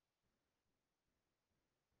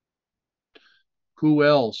 Who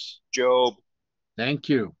else? Job. Thank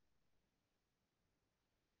you.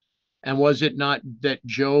 And was it not that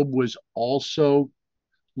Job was also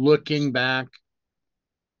looking back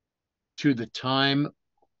to the time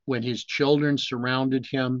when his children surrounded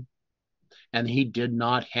him and he did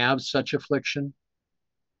not have such affliction?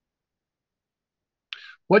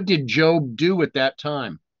 What did Job do at that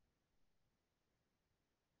time?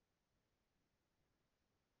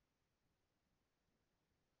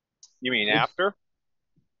 You mean after?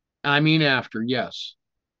 I mean after, yes.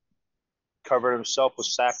 Covered himself with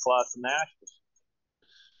sackcloth and ashes.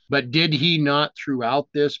 But did he not throughout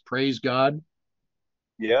this praise God?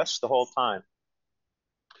 Yes, the whole time.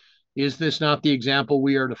 Is this not the example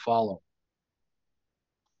we are to follow?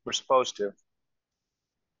 We're supposed to.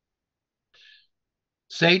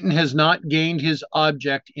 Satan has not gained his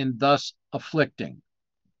object in thus afflicting.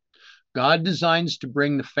 God designs to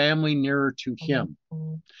bring the family nearer to him.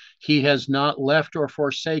 He has not left or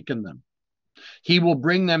forsaken them. He will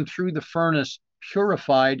bring them through the furnace,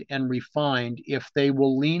 purified and refined, if they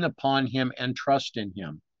will lean upon him and trust in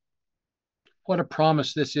him. What a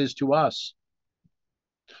promise this is to us.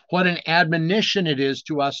 What an admonition it is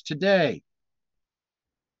to us today.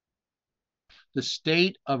 The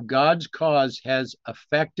state of God's cause has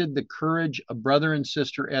affected the courage of brother and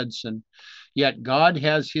sister Edson, yet God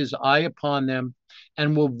has his eye upon them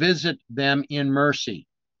and will visit them in mercy.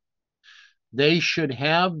 They should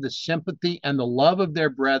have the sympathy and the love of their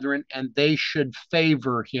brethren, and they should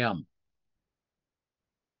favor him.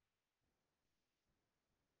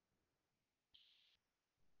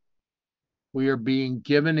 We are being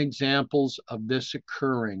given examples of this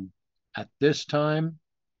occurring at this time,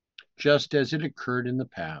 just as it occurred in the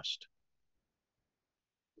past.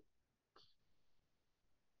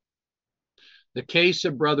 The case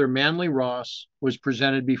of Brother Manly Ross was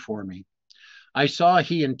presented before me. I saw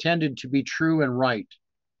he intended to be true and right.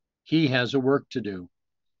 He has a work to do.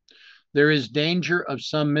 There is danger of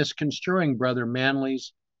some misconstruing Brother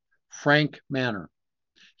Manly's frank manner.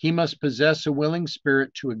 He must possess a willing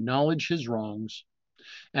spirit to acknowledge his wrongs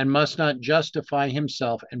and must not justify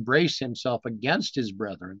himself and brace himself against his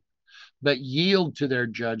brethren, but yield to their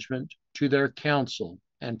judgment, to their counsel,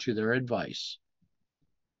 and to their advice.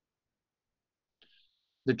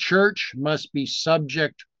 The church must be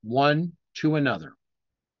subject one to another,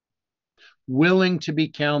 willing to be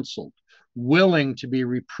counseled, willing to be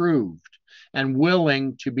reproved, and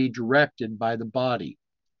willing to be directed by the body.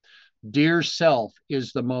 Dear self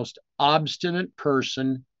is the most obstinate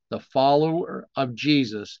person the follower of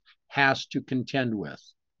Jesus has to contend with.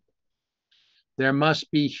 There must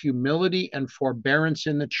be humility and forbearance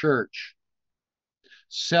in the church.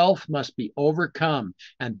 Self must be overcome,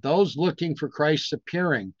 and those looking for Christ's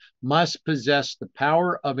appearing must possess the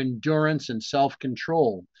power of endurance and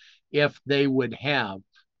self-control if they would have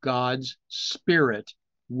God's Spirit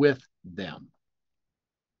with them.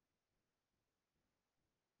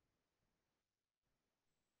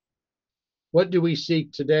 What do we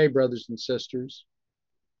seek today, brothers and sisters?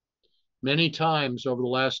 Many times over the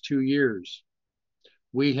last 2 years,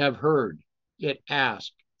 we have heard it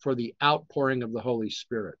asked for the outpouring of the Holy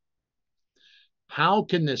Spirit. How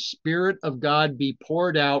can the Spirit of God be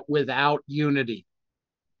poured out without unity?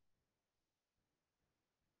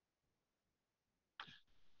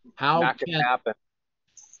 How Not can gonna happen.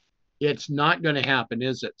 It's not going to happen,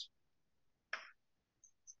 is it?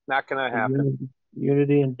 Not gonna happen.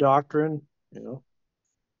 Unity in doctrine,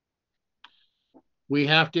 We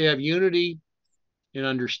have to have unity in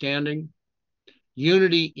understanding,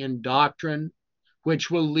 unity in doctrine,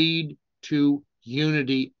 which will lead to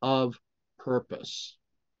unity of purpose.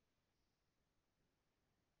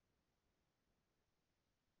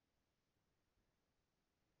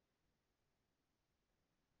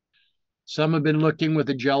 Some have been looking with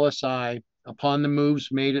a jealous eye upon the moves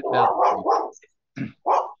made at Bethlehem.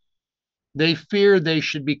 They fear they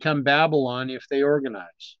should become Babylon if they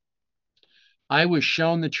organize. I was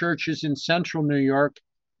shown the churches in central New York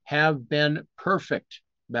have been perfect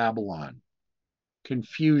Babylon,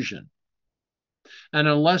 confusion. And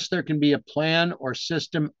unless there can be a plan or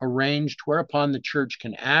system arranged whereupon the church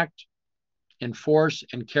can act, enforce,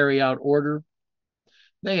 and carry out order,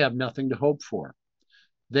 they have nothing to hope for.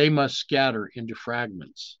 They must scatter into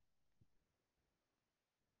fragments.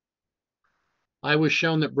 I was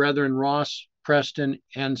shown that Brethren Ross, Preston,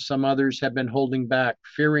 and some others have been holding back,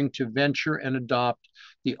 fearing to venture and adopt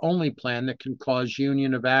the only plan that can cause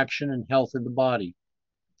union of action and health of the body.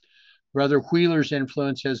 Brother Wheeler's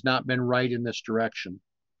influence has not been right in this direction.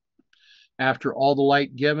 After all the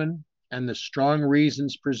light given and the strong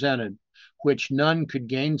reasons presented, which none could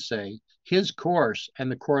gainsay, his course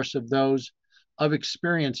and the course of those of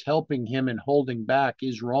experience helping him in holding back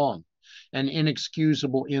is wrong and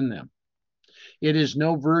inexcusable in them. It is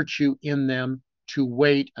no virtue in them to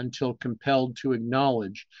wait until compelled to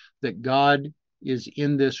acknowledge that God is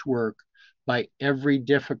in this work by every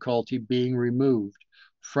difficulty being removed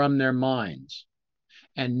from their minds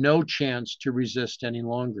and no chance to resist any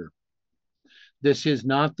longer. This is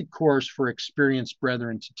not the course for experienced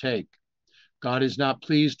brethren to take. God is not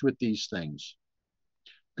pleased with these things.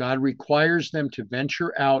 God requires them to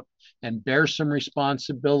venture out and bear some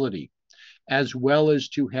responsibility, as well as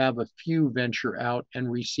to have a few venture out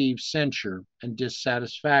and receive censure and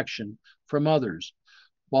dissatisfaction from others,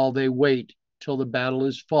 while they wait till the battle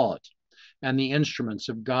is fought and the instruments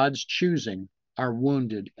of God's choosing are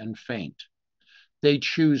wounded and faint. They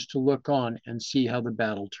choose to look on and see how the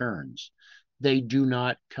battle turns. They do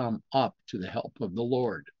not come up to the help of the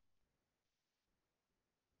Lord.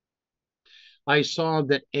 I saw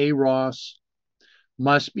that Eros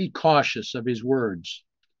must be cautious of his words.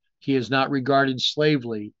 He has not regarded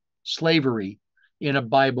slavery in a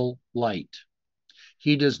Bible light.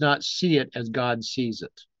 He does not see it as God sees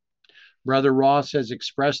it. Brother Ross has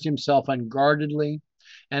expressed himself unguardedly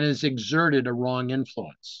and has exerted a wrong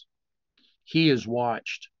influence. He is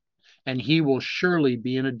watched, and he will surely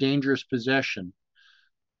be in a dangerous possession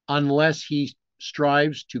unless he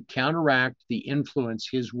strives to counteract the influence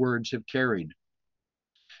his words have carried.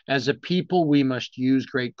 As a people, we must use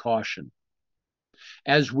great caution.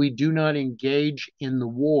 As we do not engage in the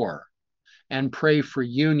war and pray for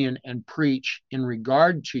union and preach in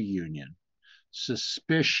regard to union,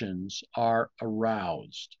 suspicions are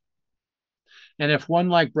aroused. And if one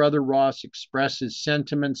like Brother Ross expresses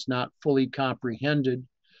sentiments not fully comprehended,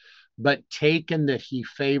 but taken that he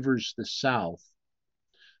favors the South,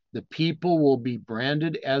 the people will be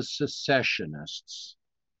branded as secessionists.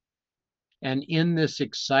 And in this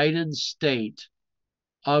excited state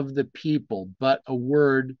of the people, but a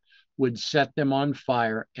word would set them on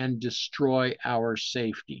fire and destroy our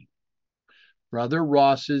safety. Brother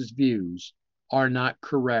Ross's views are not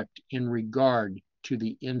correct in regard to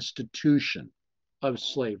the institution of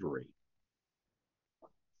slavery.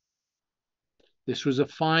 This was a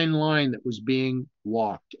fine line that was being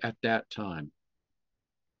walked at that time.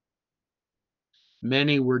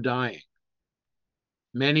 Many were dying.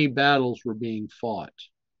 Many battles were being fought.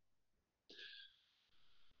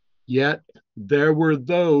 Yet there were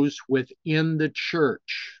those within the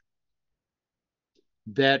church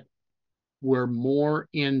that were more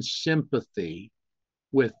in sympathy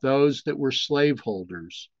with those that were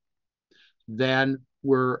slaveholders than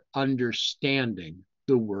were understanding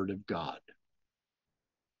the Word of God.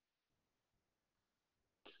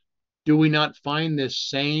 Do we not find this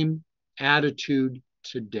same attitude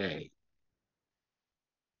today?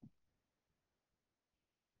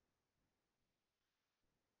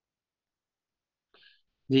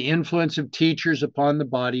 The influence of teachers upon the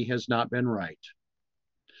body has not been right.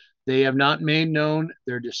 They have not made known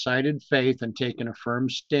their decided faith and taken a firm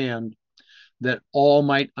stand that all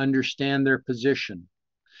might understand their position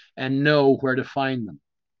and know where to find them.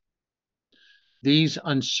 These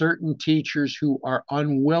uncertain teachers who are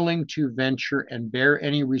unwilling to venture and bear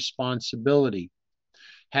any responsibility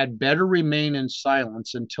had better remain in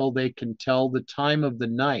silence until they can tell the time of the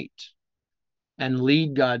night and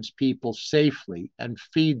lead God's people safely and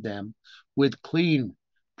feed them with clean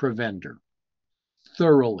provender,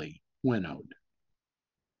 thoroughly winnowed.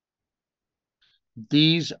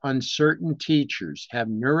 These uncertain teachers have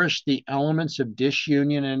nourished the elements of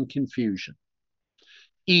disunion and confusion.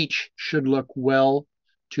 Each should look well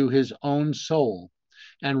to his own soul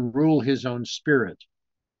and rule his own spirit.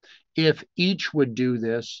 If each would do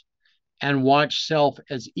this and watch self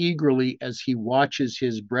as eagerly as he watches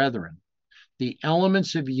his brethren, the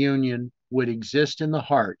elements of union would exist in the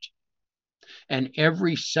heart, and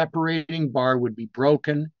every separating bar would be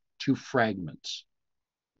broken to fragments.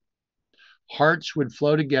 Hearts would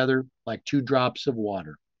flow together like two drops of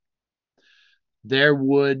water. There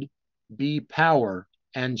would be power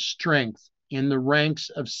and strength in the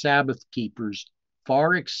ranks of Sabbath keepers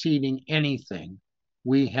far exceeding anything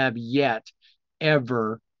we have yet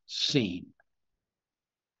ever seen.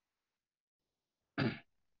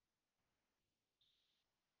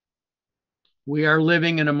 We are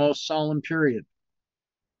living in a most solemn period.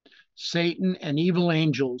 Satan and evil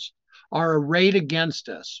angels are arrayed against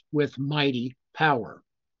us with mighty power.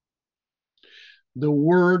 The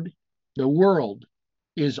world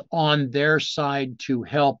is on their side to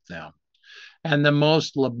help them. And the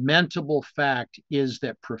most lamentable fact is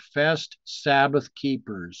that professed Sabbath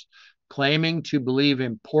keepers, claiming to believe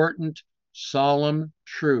important, solemn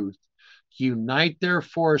truth, unite their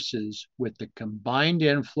forces with the combined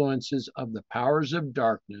influences of the powers of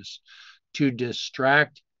darkness to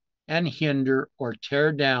distract and hinder or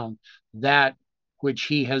tear down that which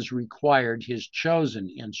he has required his chosen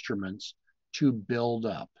instruments to build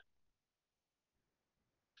up.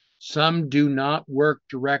 Some do not work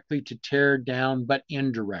directly to tear down, but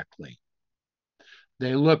indirectly.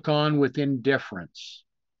 They look on with indifference.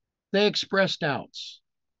 They express doubts.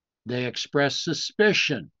 They express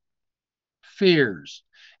suspicion, fears,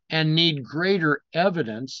 and need greater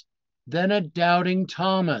evidence than a doubting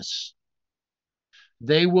Thomas.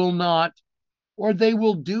 They will not, or they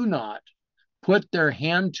will do not, put their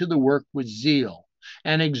hand to the work with zeal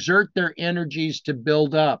and exert their energies to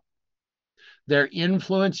build up. Their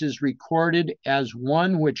influence is recorded as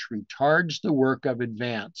one which retards the work of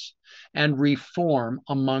advance and reform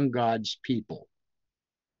among God's people.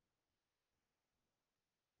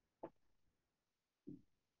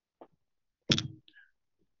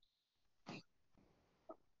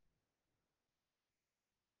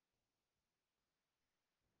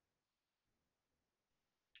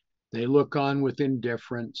 They look on with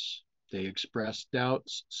indifference. They express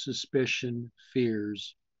doubts, suspicion,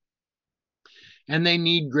 fears, and they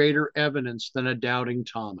need greater evidence than a doubting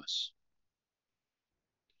Thomas.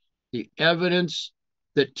 The evidence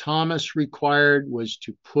that Thomas required was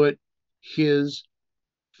to put his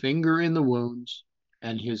finger in the wounds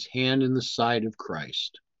and his hand in the side of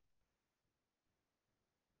Christ.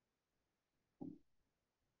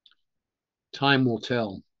 Time will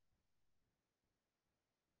tell.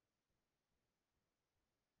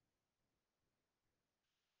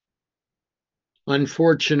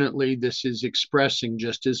 Unfortunately, this is expressing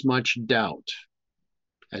just as much doubt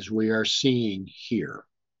as we are seeing here.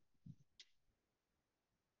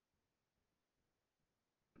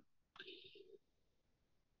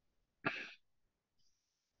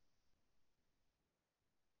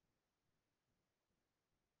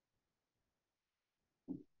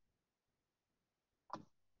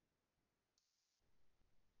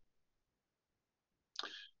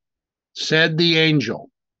 Said the angel,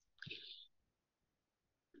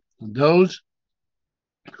 those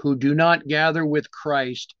who do not gather with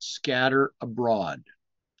Christ scatter abroad.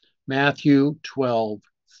 Matthew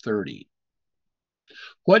 12:30.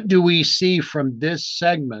 What do we see from this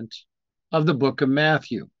segment of the book of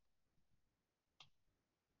Matthew?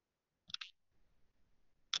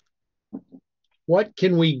 What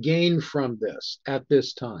can we gain from this at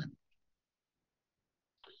this time?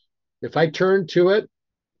 If I turn to it,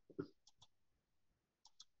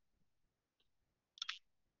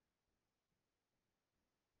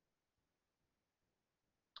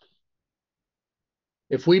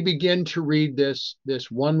 if we begin to read this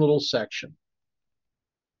one little section,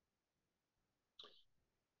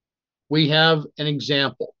 we have an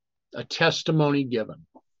example, a testimony given.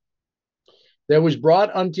 There was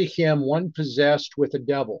brought unto him one possessed with a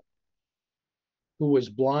devil, who was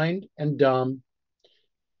blind and dumb,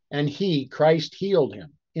 and he, Christ, healed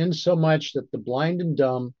him, insomuch that the blind and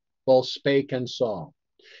dumb both spake and saw.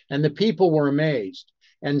 And the people were amazed,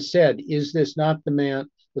 and said, Is this not the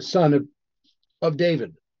man, the son of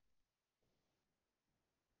David?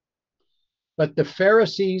 But the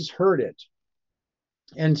Pharisees heard it,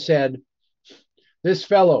 and said, This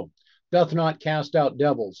fellow doth not cast out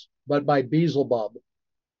devils, but by Beelzebub,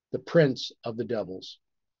 the prince of the devils.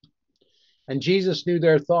 And Jesus knew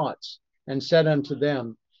their thoughts, and said unto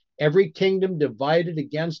them, Every kingdom divided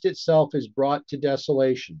against itself is brought to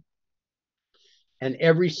desolation, and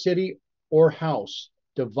every city or house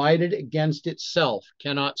divided against itself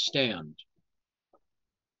cannot stand.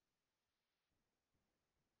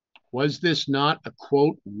 Was this not a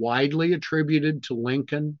quote widely attributed to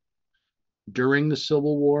Lincoln during the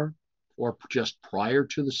Civil War or just prior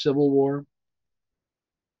to the Civil War?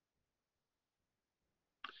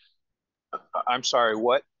 I'm sorry,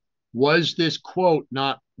 what? Was this quote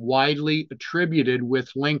not widely attributed with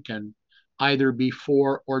Lincoln either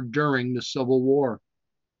before or during the Civil War?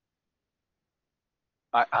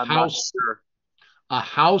 I'm not sure. A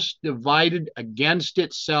house divided against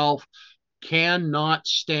itself cannot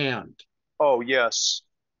stand. Oh, yes.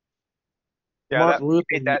 Yeah, he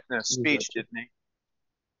made that in a speech, didn't he?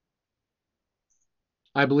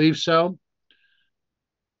 I believe so.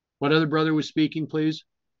 What other brother was speaking, please?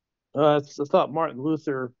 I thought Martin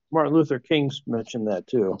Luther King mentioned that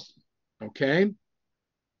too. Okay.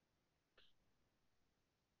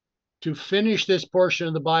 To finish this portion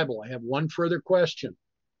of the Bible, I have one further question.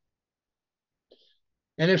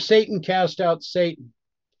 And if Satan cast out Satan,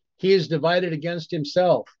 he is divided against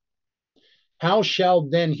himself. How shall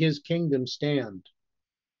then his kingdom stand?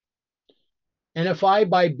 And if I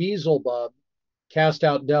by Beelzebub cast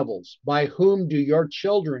out devils, by whom do your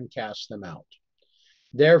children cast them out?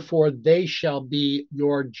 Therefore they shall be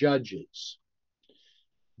your judges.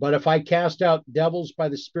 But if I cast out devils by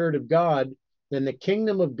the Spirit of God, then the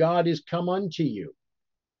kingdom of God is come unto you.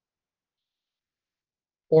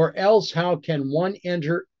 Or else how can one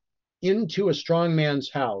enter into a strong man's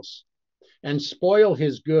house and spoil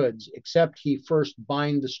his goods, except he first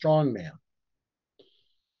bind the strong man?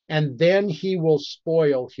 And then he will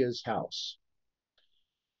spoil his house.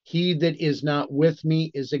 He that is not with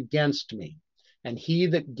me is against me, and he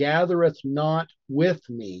that gathereth not with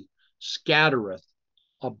me scattereth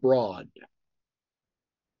abroad.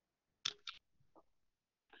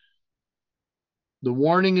 The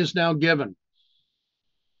warning is now given.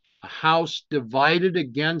 A house divided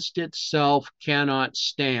against itself cannot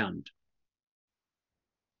stand.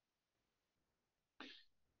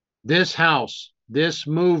 This house, this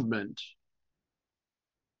movement,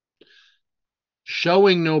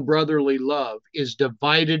 showing no brotherly love, is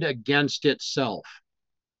divided against itself.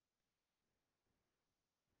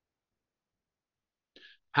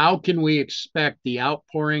 How can we expect the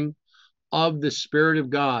outpouring of the Spirit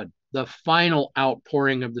of God, the final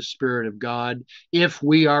outpouring of the Spirit of God, if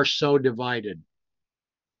we are so divided?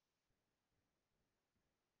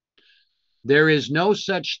 There is no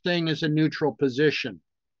such thing as a neutral position.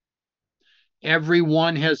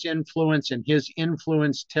 Everyone has influence, and his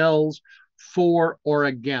influence tells for or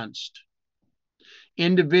against.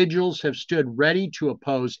 Individuals have stood ready to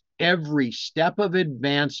oppose every step of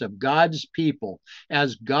advance of God's people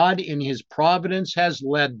as God in his providence has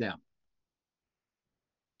led them.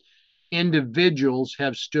 Individuals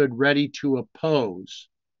have stood ready to oppose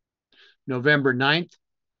November 9th,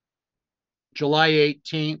 July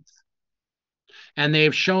 18th, and they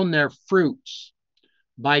have shown their fruits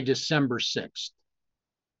by December 6th.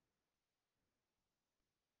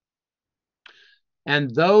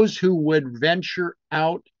 And those who would venture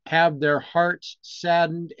out have their hearts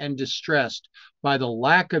saddened and distressed by the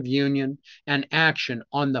lack of union and action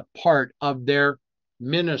on the part of their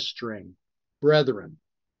ministering brethren.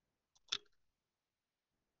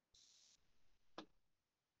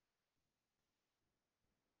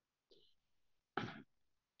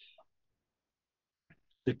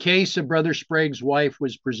 The case of Brother Sprague's wife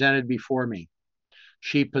was presented before me.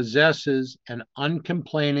 She possesses an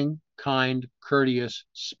uncomplaining, kind, courteous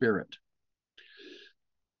spirit.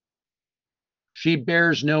 She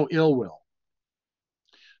bears no ill will,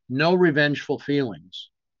 no revengeful feelings.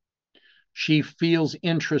 She feels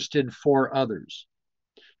interested for others,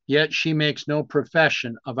 yet she makes no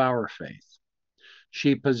profession of our faith.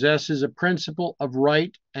 She possesses a principle of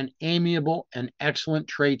right and amiable and excellent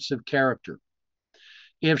traits of character.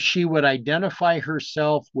 If she would identify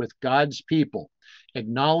herself with God's people,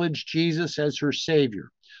 acknowledge Jesus as her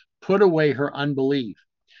Savior, put away her unbelief,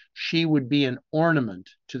 she would be an ornament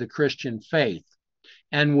to the Christian faith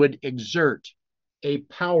and would exert a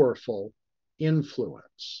powerful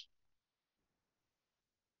influence.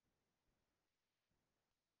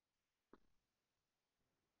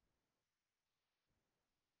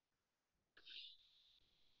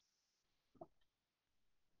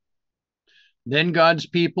 Then God's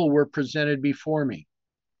people were presented before me.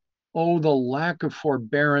 Oh, the lack of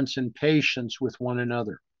forbearance and patience with one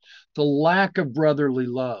another, the lack of brotherly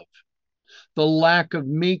love, the lack of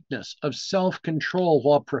meekness, of self-control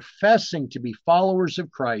while professing to be followers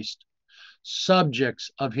of Christ,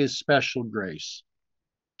 subjects of his special grace.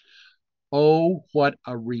 Oh, what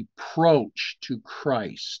a reproach to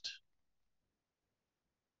Christ.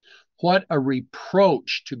 What a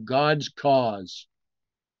reproach to God's cause.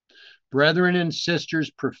 Brethren and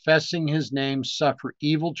sisters professing his name suffer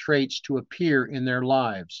evil traits to appear in their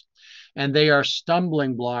lives, and they are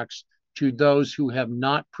stumbling blocks to those who have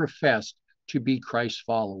not professed to be Christ's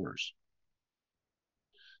followers.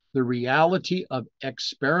 The reality of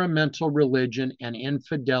experimental religion and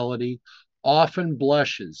infidelity often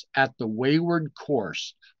blushes at the wayward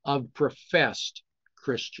course of professed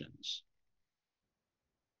Christians.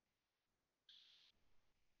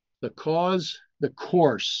 The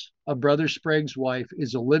course of Brother Sprague's wife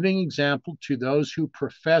is a living example to those who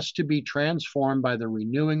profess to be transformed by the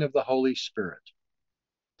renewing of the Holy Spirit.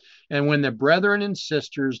 And when the brethren and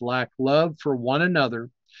sisters lack love for one another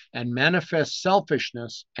and manifest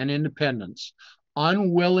selfishness and independence,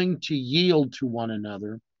 unwilling to yield to one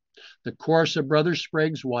another, the course of Brother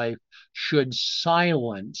Sprague's wife should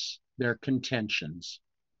silence their contentions.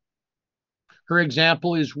 Her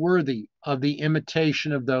example is worthy of the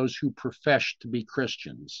imitation of those who profess to be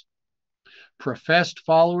Christians. Professed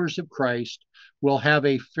followers of Christ will have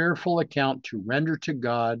a fearful account to render to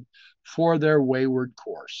God for their wayward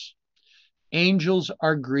course. Angels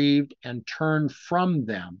are grieved and turn from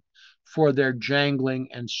them for their jangling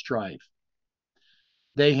and strife.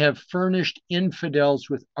 They have furnished infidels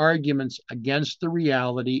with arguments against the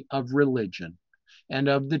reality of religion and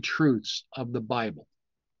of the truths of the Bible.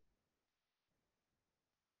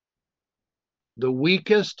 The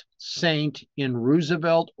weakest saint in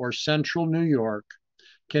Roosevelt or Central New York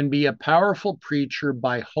can be a powerful preacher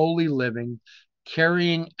by holy living,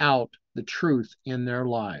 carrying out the truth in their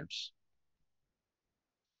lives.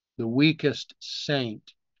 The weakest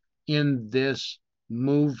saint in this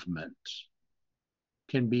movement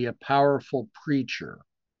can be a powerful preacher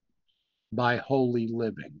by holy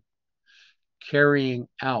living, carrying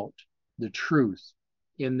out the truth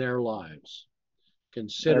in their lives.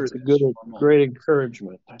 Consider That's a this good, for a moment. great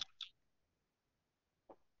encouragement.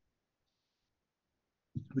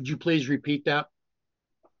 Would you please repeat that?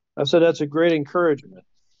 I said that's a great encouragement.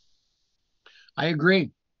 I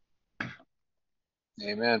agree.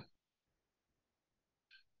 Amen.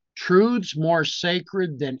 Truths more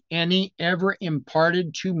sacred than any ever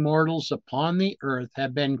imparted to mortals upon the earth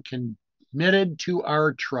have been committed to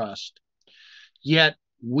our trust. Yet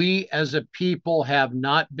we as a people have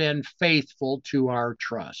not been faithful to our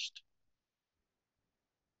trust.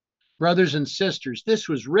 Brothers and sisters, this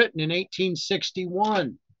was written in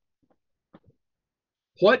 1861.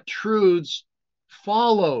 What truths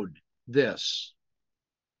followed this?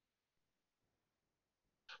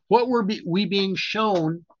 What were we being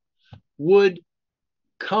shown would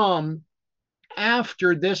come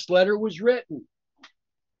after this letter was written?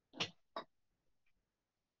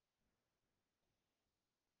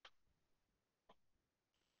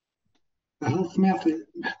 The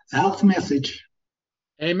health message.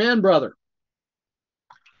 Amen, brother.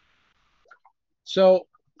 So,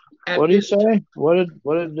 What did he say? What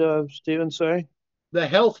did Stephen say? The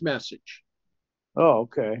health message. Oh,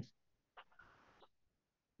 okay.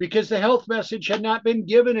 Because the health message had not been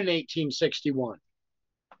given in 1861.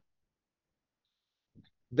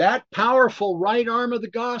 That powerful right arm of the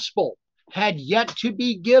gospel had yet to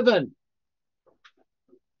be given.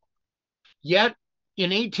 Yet in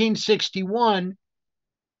 1861,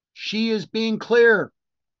 she is being clear.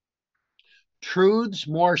 Truths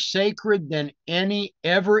more sacred than any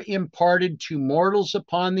ever imparted to mortals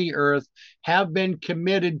upon the earth have been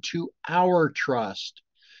committed to our trust.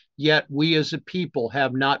 Yet we as a people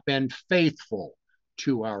have not been faithful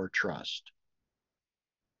to our trust.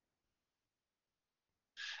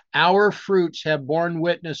 Our fruits have borne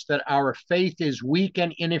witness that our faith is weak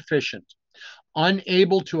and inefficient,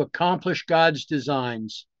 unable to accomplish God's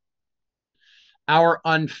designs. Our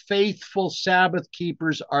unfaithful Sabbath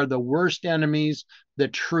keepers are the worst enemies the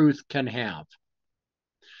truth can have.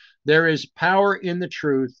 There is power in the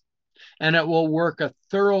truth, and it will work a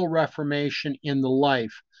thorough reformation in the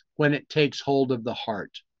life when it takes hold of the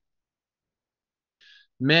heart.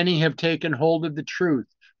 Many have taken hold of the truth,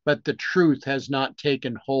 but the truth has not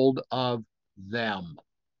taken hold of them.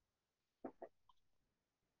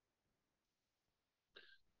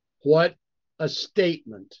 What a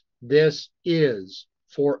statement this is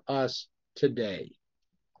for us today.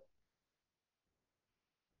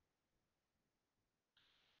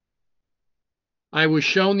 I was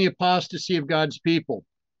shown the apostasy of God's people.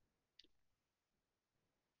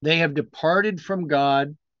 They have departed from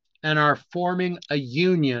God and are forming a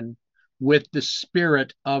union with the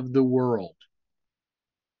spirit of the world.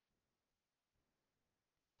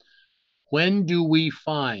 When do we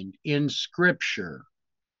find in Scripture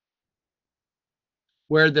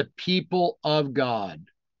where the people of God,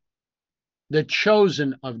 the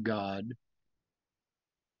chosen of God,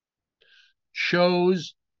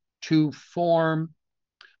 chose to form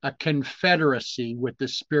a confederacy with the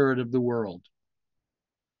spirit of the world?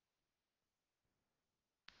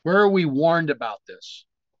 Where are we warned about this?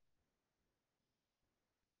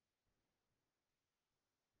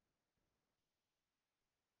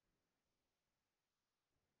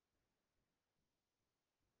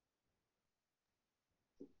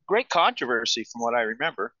 Great controversy from what I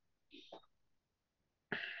remember.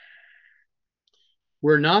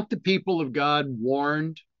 Were not the people of God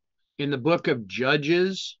warned in the book of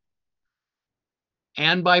Judges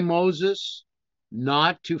and by Moses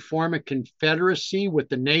not to form a confederacy with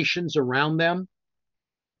the nations around them?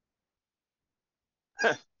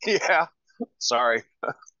 Yeah. Sorry.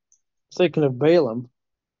 Thinking of Balaam.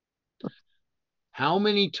 How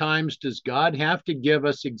many times does God have to give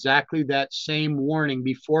us exactly that same warning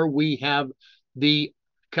before we have the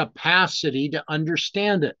capacity to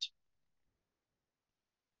understand it?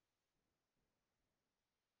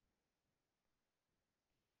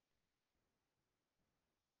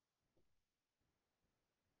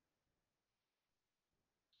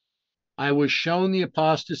 I was shown the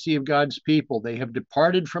apostasy of God's people. They have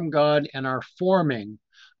departed from God and are forming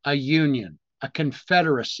a union, a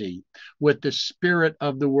confederacy with the spirit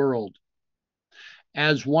of the world.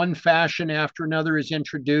 As one fashion after another is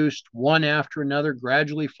introduced, one after another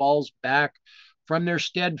gradually falls back from their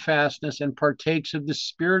steadfastness and partakes of the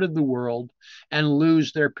spirit of the world and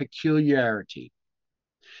lose their peculiarity.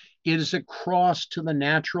 It is a cross to the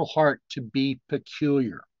natural heart to be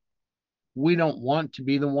peculiar. We don't want to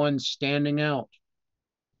be the ones standing out.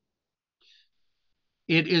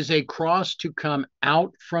 It is a cross to come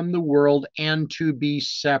out from the world and to be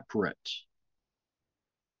separate.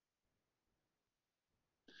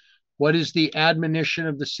 What is the admonition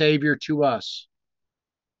of the Savior to us?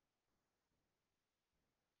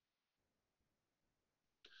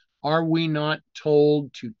 Are we not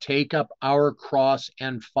told to take up our cross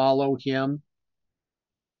and follow him?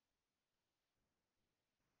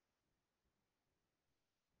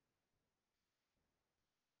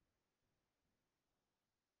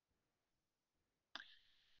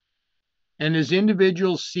 And as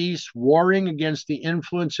individuals cease warring against the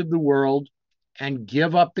influence of the world and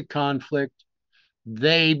give up the conflict,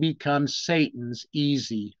 they become Satan's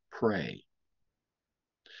easy prey.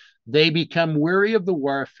 They become weary of the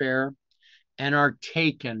warfare and are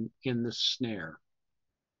taken in the snare.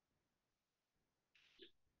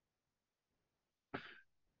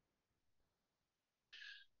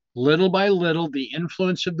 Little by little, the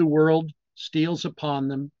influence of the world steals upon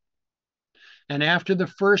them. And after the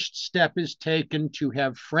first step is taken to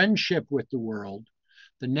have friendship with the world,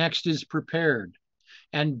 the next is prepared,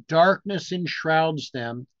 and darkness enshrouds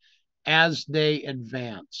them as they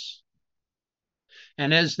advance.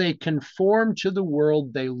 And as they conform to the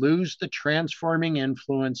world, they lose the transforming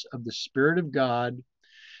influence of the Spirit of God,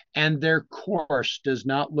 and their course does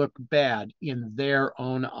not look bad in their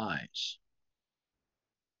own eyes.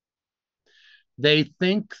 They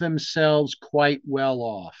think themselves quite well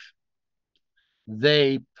off.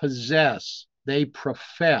 They profess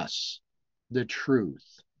the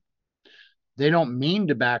truth. They don't mean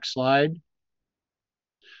to backslide,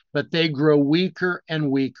 but they grow weaker and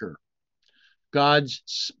weaker. God's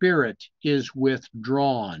Spirit is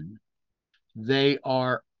withdrawn. They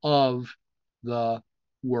are of the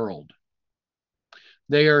world.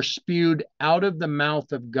 They are spewed out of the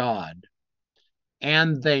mouth of God,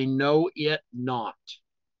 and they know it not.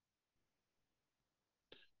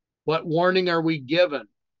 What warning are we given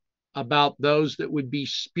about those that would be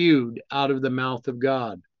spewed out of the mouth of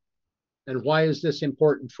God? And why is this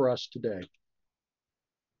important for us today?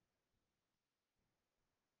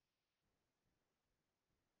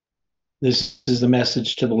 This is the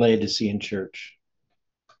message to the Laodicean church.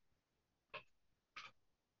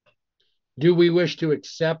 Do we wish to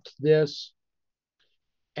accept this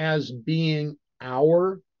as being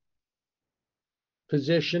our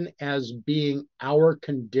position, as being our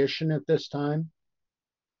condition at this time?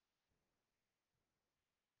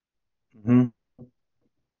 Mm-hmm.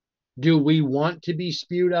 Do we want to be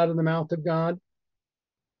spewed out of the mouth of God?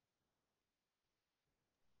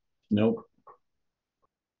 Nope.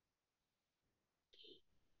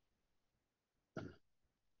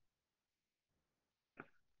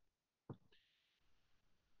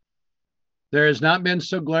 There has not been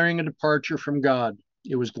so glaring a departure from God.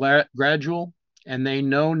 It was gradual, and they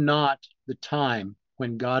know not the time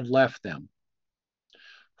when God left them.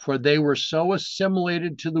 For they were so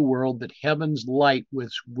assimilated to the world that heaven's light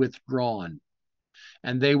was withdrawn,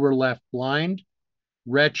 and they were left blind,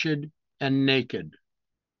 wretched, and naked.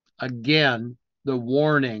 Again, the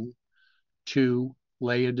warning to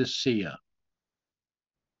Laodicea.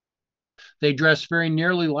 They dress very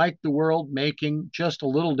nearly like the world, making just a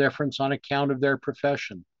little difference on account of their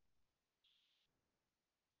profession.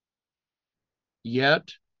 Yet,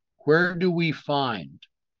 where do we find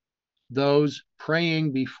those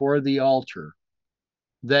praying before the altar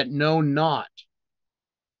that know not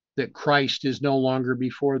that Christ is no longer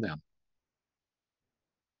before them?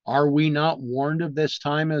 Are we not warned of this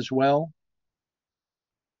time as well?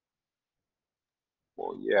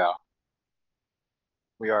 Well, yeah,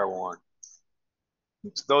 we are warned.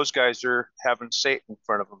 Those guys are having Satan in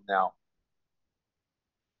front of them now,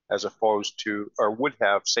 as opposed to, or would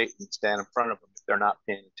have Satan stand in front of them if they're not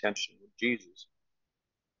paying attention with Jesus.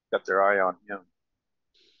 Got their eye on him,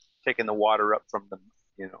 taking the water up from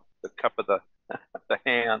the cup of the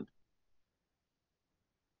hand.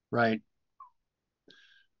 Right.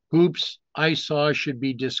 Hoops I saw should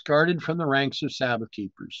be discarded from the ranks of Sabbath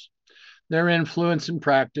keepers. Their influence and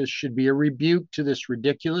practice should be a rebuke to this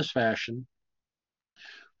ridiculous fashion,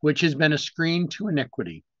 which has been a screen to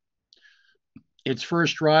iniquity. Its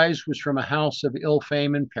first rise was from a house of ill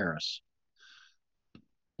fame in Paris.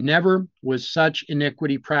 Never was such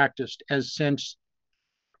iniquity practiced as since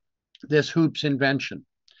this Hoop's invention.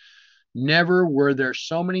 Never were there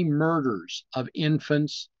so many murders of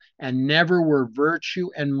infants, and never were virtue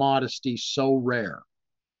and modesty so rare.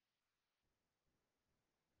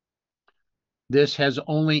 This has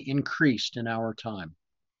only increased in our time.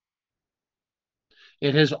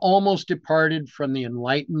 It has almost departed from the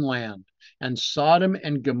enlightened land, and Sodom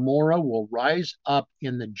and Gomorrah will rise up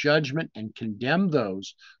in the judgment and condemn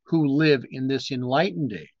those who live in this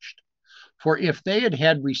enlightened age. For if they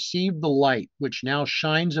had received the light which now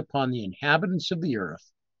shines upon the inhabitants of the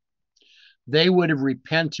earth, they would have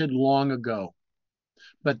repented long ago.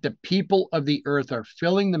 But the people of the earth are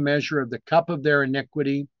filling the measure of the cup of their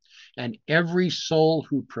iniquity, and every soul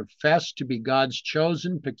who professed to be God's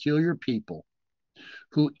chosen peculiar people,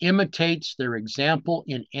 who imitates their example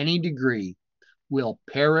in any degree, will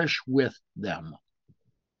perish with them.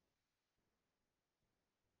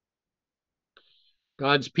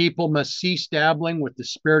 God's people must cease dabbling with the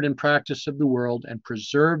spirit and practice of the world and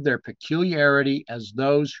preserve their peculiarity as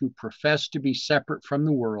those who profess to be separate from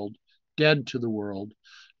the world, dead to the world,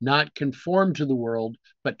 not conformed to the world,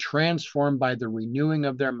 but transformed by the renewing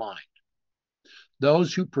of their mind.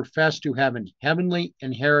 Those who profess to have a heavenly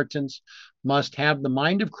inheritance must have the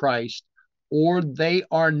mind of Christ, or they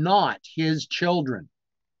are not his children.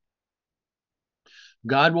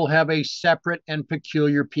 God will have a separate and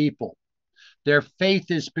peculiar people. Their faith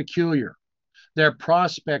is peculiar. Their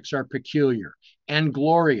prospects are peculiar and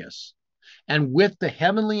glorious. And with the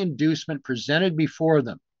heavenly inducement presented before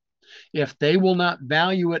them, if they will not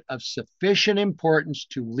value it of sufficient importance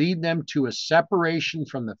to lead them to a separation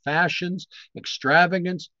from the fashions,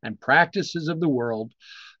 extravagance, and practices of the world,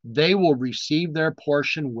 they will receive their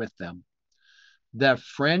portion with them. The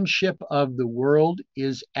friendship of the world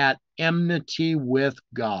is at enmity with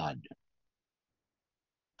God.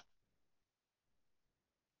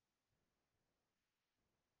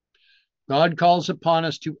 God calls upon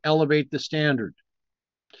us to elevate the standard.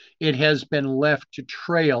 It has been left to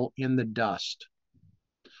trail in the dust.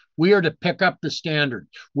 We are to pick up the standard.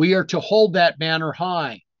 We are to hold that banner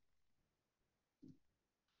high.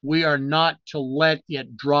 We are not to let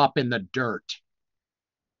it drop in the dirt.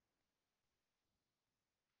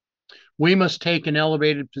 We must take an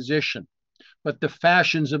elevated position, but the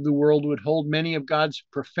fashions of the world would hold many of God's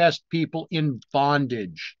professed people in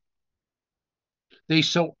bondage. They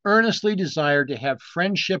so earnestly desire to have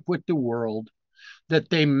friendship with the world that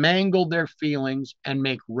they mangle their feelings and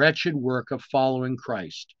make wretched work of following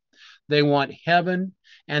Christ. They want heaven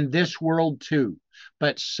and this world too,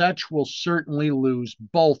 but such will certainly lose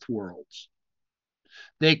both worlds.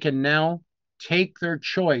 They can now take their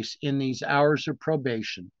choice in these hours of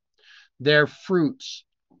probation. Their fruits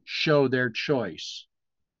show their choice.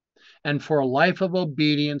 And for a life of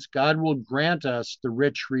obedience, God will grant us the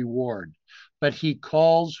rich reward, but he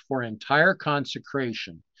calls for entire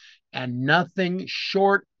consecration, and nothing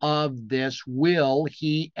short of this will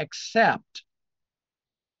he accept.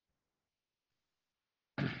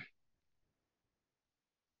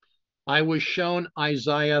 I was shown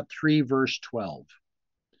Isaiah 3, verse 12.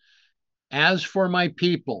 As for my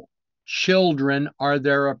people, children are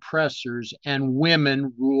their oppressors, and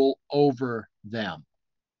women rule over them.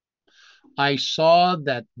 I saw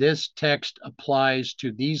that this text applies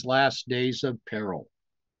to these last days of peril.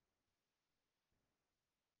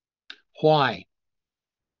 Why?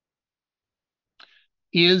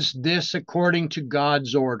 Is this according to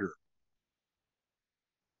God's order,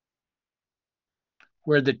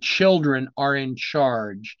 where the children are in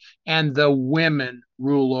charge and the women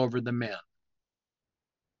rule over the men?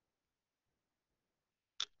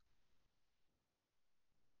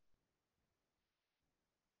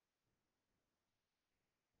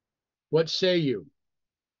 What say you?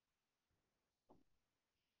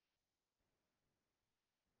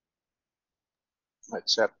 I'd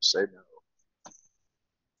have to say no.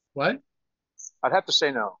 What? I'd have to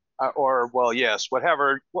say no. Or, well, yes,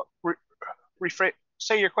 whatever. Rephrase.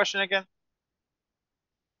 Say your question again.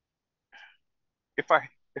 If I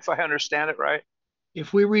understand it right.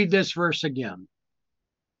 If we read this verse again,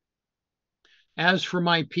 as for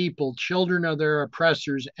my people, children are their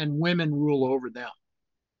oppressors, and women rule over them.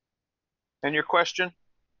 And your question?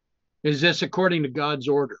 Is this according to God's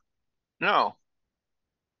order? No.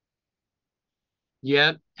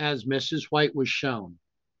 Yet, as Mrs. White was shown,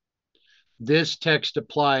 this text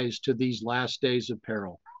applies to these last days of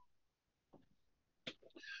peril.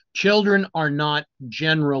 Children are not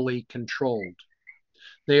generally controlled.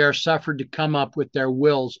 They are suffered to come up with their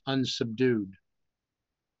wills unsubdued.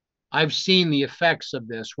 I've seen the effects of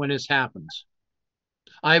this when this happens.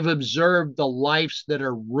 I've observed the lives that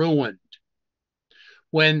are ruined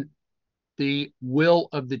when the will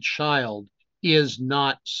of the child is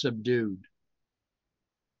not subdued.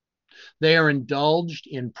 They are indulged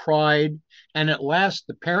in pride, and at last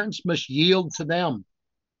the parents must yield to them.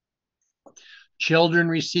 Children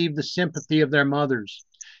receive the sympathy of their mothers,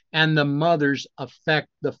 and the mothers affect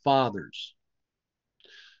the fathers.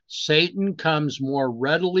 Satan comes more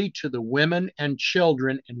readily to the women and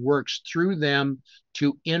children and works through them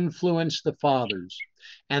to influence the fathers.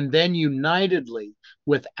 And then unitedly,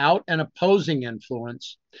 without an opposing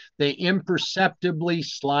influence, they imperceptibly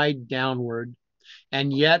slide downward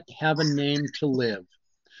and yet have a name to live.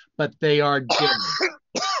 But they are dead.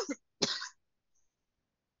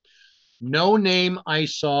 No name I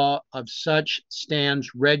saw of such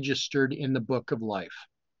stands registered in the book of life.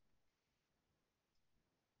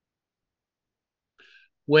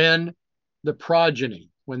 When the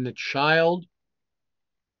progeny, when the child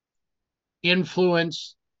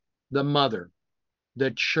influence the mother,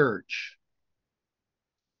 the church,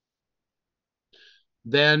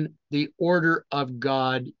 then the order of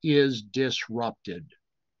God is disrupted.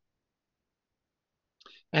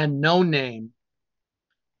 And no name,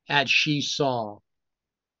 as she saw,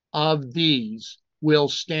 of these will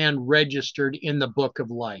stand registered in the book of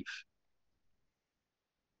life.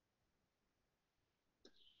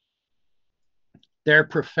 Their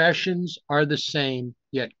professions are the same,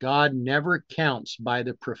 yet God never counts by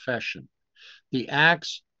the profession. The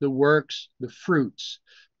acts, the works, the fruits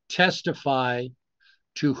testify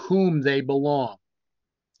to whom they belong.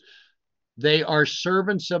 They are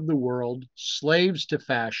servants of the world, slaves to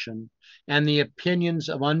fashion, and the opinions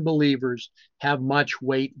of unbelievers have much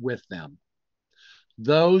weight with them.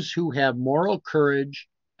 Those who have moral courage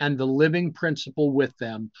and the living principle with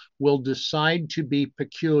them will decide to be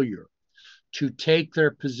peculiar, to take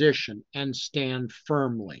their position and stand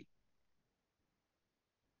firmly.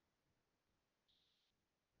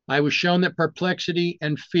 I was shown that perplexity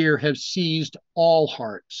and fear have seized all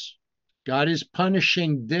hearts. God is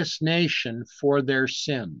punishing this nation for their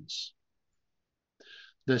sins.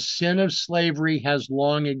 The sin of slavery has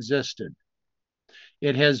long existed.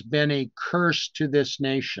 It has been a curse to this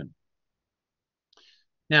nation.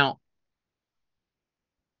 Now,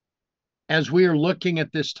 as we are looking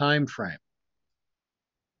at this time frame,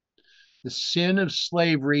 the sin of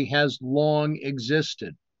slavery has long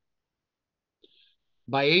existed.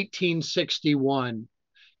 By 1861,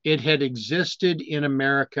 it had existed in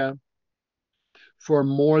America for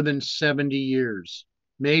more than 70 years,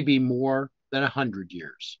 maybe more than 100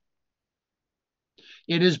 years.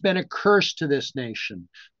 It has been a curse to this nation,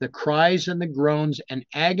 the cries and the groans and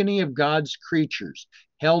agony of God's creatures,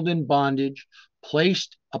 held in bondage,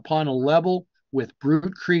 placed upon a level with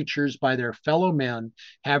brute creatures by their fellow men,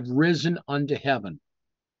 have risen unto heaven.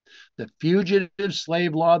 The fugitive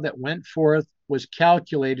slave law that went forth was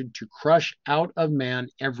calculated to crush out of man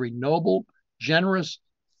every noble, generous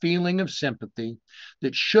feeling of sympathy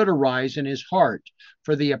that should arise in his heart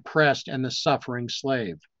for the oppressed and the suffering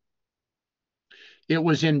slave. It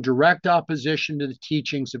was in direct opposition to the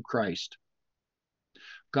teachings of Christ.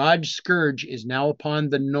 God's scourge is now upon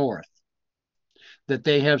the North, that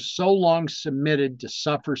they have so long submitted to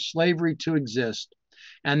suffer slavery to exist,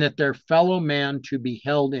 and that their fellow man to be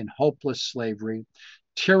held in hopeless slavery,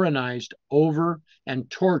 tyrannized over and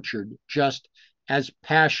tortured just as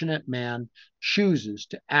passionate man chooses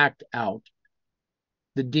to act out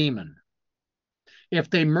the demon. If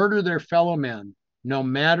they murder their fellow men, no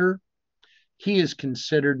matter, he is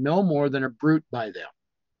considered no more than a brute by them.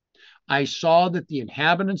 I saw that the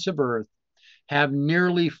inhabitants of earth have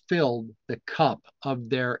nearly filled the cup of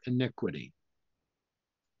their iniquity.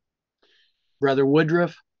 Brother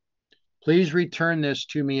Woodruff, please return this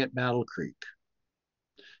to me at Battle Creek.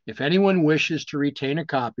 If anyone wishes to retain a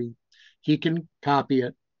copy, he can copy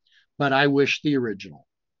it, but I wish the original.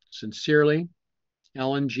 Sincerely,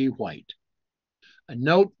 Ellen G. White. A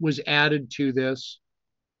note was added to this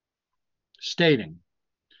stating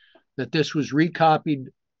that this was recopied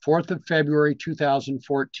 4th of February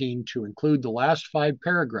 2014 to include the last 5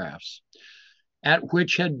 paragraphs, at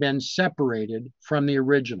which had been separated from the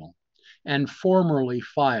original and formerly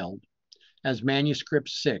filed as Manuscript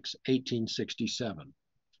 6, 1867.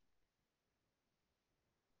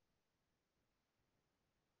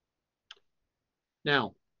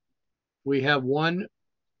 Now, we have one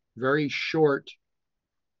very short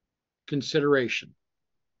consideration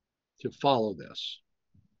to follow this.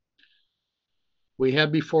 We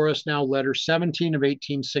have before us now letter 17 of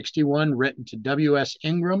 1861, written to W.S.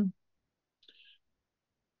 Ingram.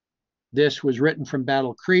 This was written from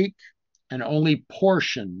Battle Creek, and only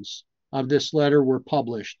portions of this letter were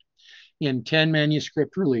published in 10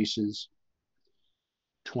 manuscript releases,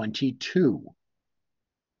 22.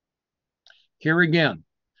 Here again,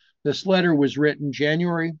 this letter was written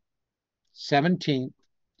January 17th,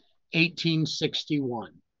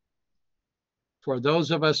 1861. For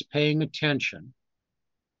those of us paying attention,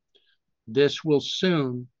 this will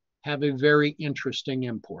soon have a very interesting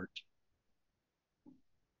import.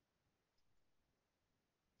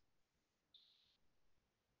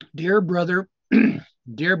 Dear brother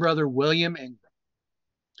William Ingram,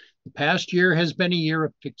 the past year has been a year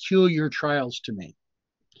of peculiar trials to me.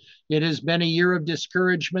 It has been a year of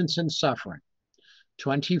discouragements and suffering.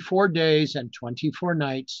 24 days and 24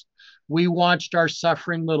 nights, we watched our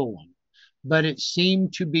suffering little one, but it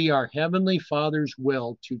seemed to be our Heavenly Father's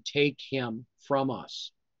will to take him from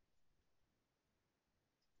us.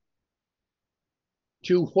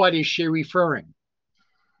 To what is she referring?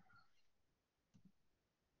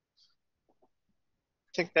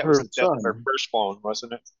 I think that was the death of her firstborn,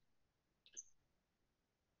 wasn't it?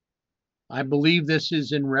 I believe this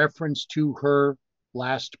is in reference to her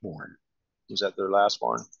lastborn. Was that their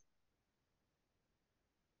lastborn?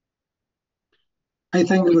 I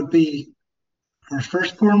think it would be her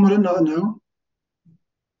firstborn, would it not? No,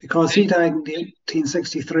 because he died in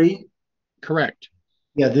 1863. Correct.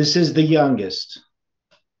 Yeah, this is the youngest.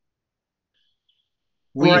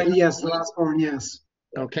 Right, yes, the lastborn, yes.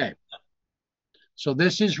 Okay. So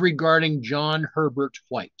this is regarding John Herbert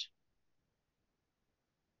White.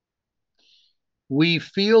 We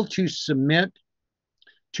feel to submit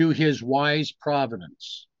to his wise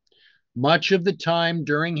providence. Much of the time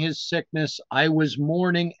during his sickness, I was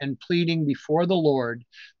mourning and pleading before the Lord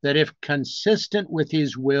that if consistent with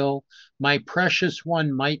his will, my precious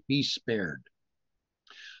one might be spared.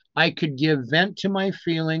 I could give vent to my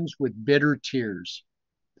feelings with bitter tears.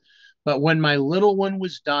 But when my little one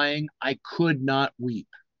was dying, I could not weep.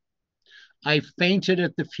 I fainted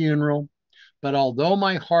at the funeral, but although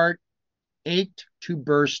my heart ached to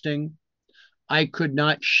bursting, I could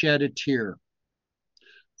not shed a tear.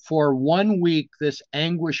 For 1 week, this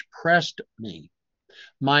anguish pressed me.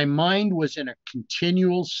 My mind was in a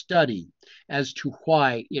continual study as to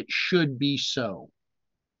why it should be so.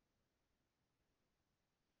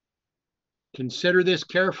 Consider this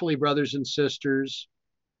carefully, brothers and sisters.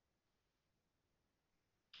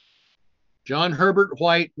 John Herbert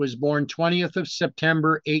White was born 20th of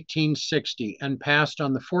September, 1860, and passed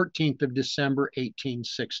on the 14th of December,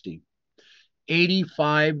 1860.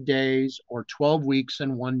 85 days or 12 weeks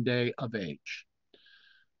and 1 day of age.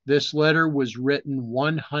 This letter was written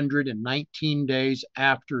 119 days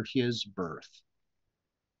after his birth.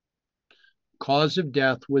 Cause of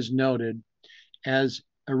death was noted as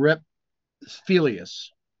erythema,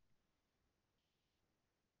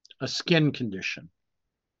 a skin condition.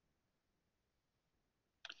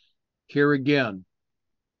 Here again,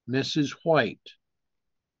 Mrs. White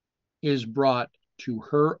is brought to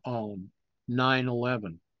her own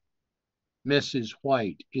 9/11. Mrs.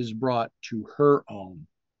 White is brought to her own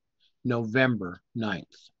November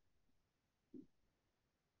 9th.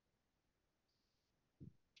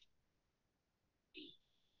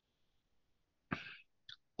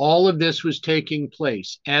 All of this was taking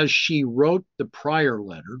place as she wrote the prior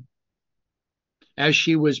letter, as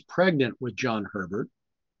she was pregnant with John Herbert,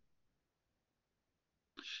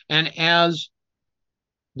 and as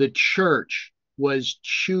the church was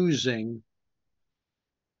choosing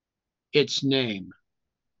its name,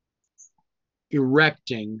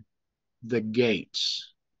 erecting the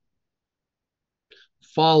gates,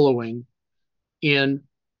 following in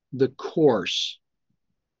the course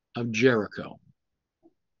of Jericho.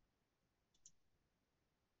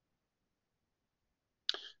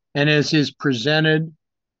 And as is presented,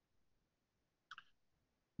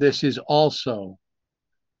 this is also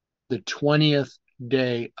the 20th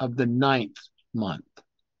day of the 9th month.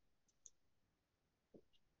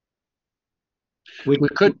 We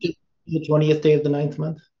could the 20th day of the 9th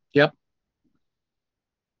month? Yep.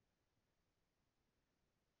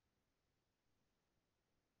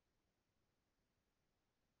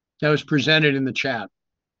 That was presented in the chat.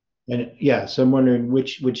 And yeah, so I'm wondering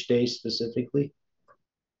which day specifically?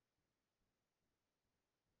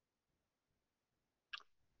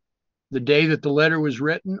 The day that the letter was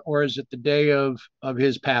written, or is it the day of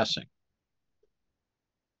his passing?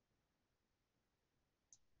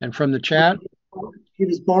 And from the chat? He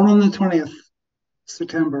was born on the 20th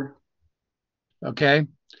September. Okay.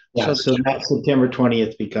 Yeah, so that September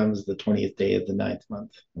 20th becomes the 20th day of the 9th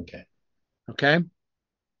month. Okay. Okay.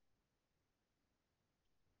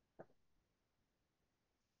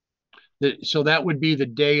 So that would be the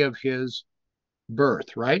day of his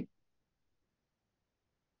birth, right?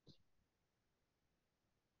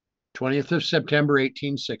 20th of September,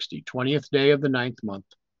 1860, 20th day of the 9th month.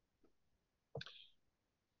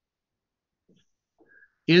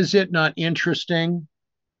 Is it not interesting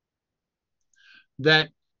that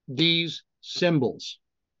these symbols.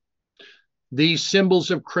 These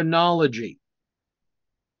symbols of chronology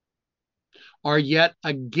are yet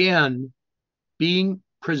again being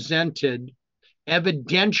presented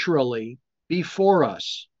evidentially before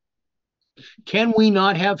us. Can we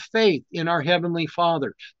not have faith in our Heavenly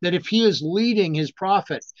Father that if He is leading His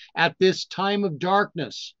prophet at this time of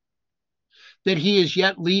darkness, that He is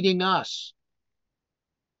yet leading us?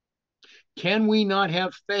 Can we not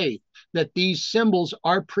have faith that these symbols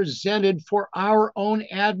are presented for our own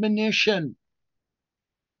admonition?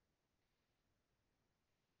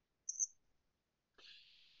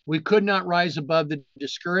 We could not rise above the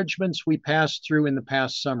discouragements we passed through in the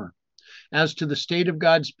past summer. As to the state of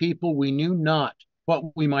God's people, we knew not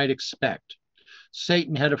what we might expect.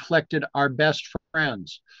 Satan had afflicted our best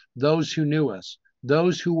friends, those who knew us,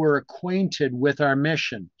 those who were acquainted with our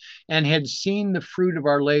mission, and had seen the fruit of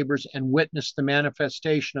our labors and witnessed the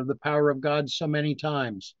manifestation of the power of God so many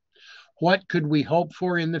times. What could we hope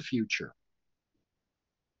for in the future?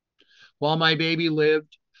 While my baby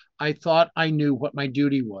lived, I thought I knew what my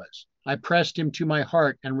duty was. I pressed him to my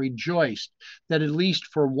heart and rejoiced that at least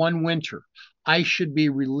for one winter I should be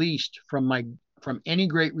released from any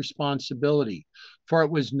great responsibility, for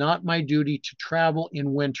it was not my duty to travel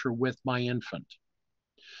in winter with my infant.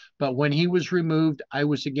 But when he was removed, I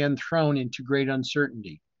was again thrown into great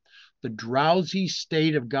uncertainty. The drowsy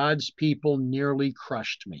state of God's people nearly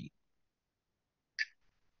crushed me.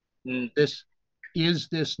 Is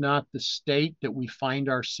this not the state that we find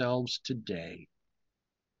ourselves today?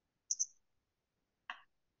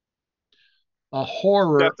 A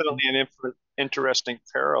horror. Definitely an interesting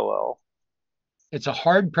parallel. It's a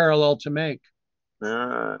hard parallel to make.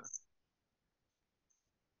 A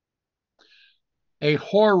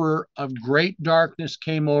horror of great darkness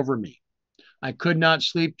came over me. I could not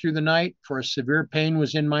sleep through the night, for a severe pain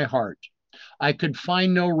was in my heart. I could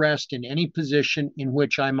find no rest in any position in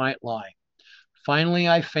which I might lie. Finally,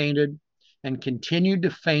 I fainted and continued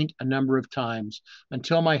to faint a number of times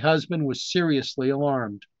until my husband was seriously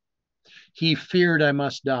alarmed. He feared I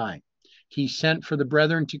must die. He sent for the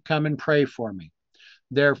brethren to come and pray for me.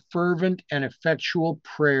 Their fervent and effectual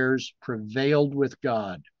prayers prevailed with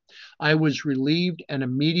God. I was relieved and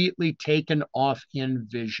immediately taken off in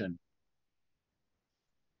vision.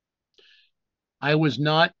 I was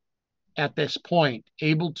not at this point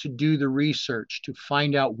able to do the research to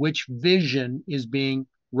find out which vision is being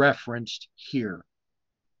referenced here.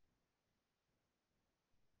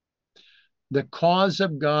 The cause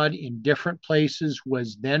of God in different places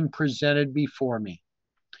was then presented before me.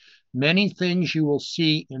 Many things you will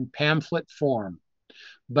see in pamphlet form,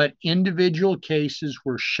 but individual cases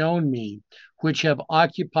were shown me which have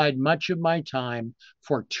occupied much of my time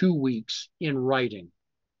for 2 weeks in writing.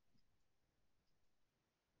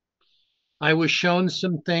 I was shown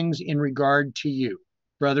some things in regard to you,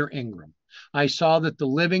 Brother Ingram. I saw that the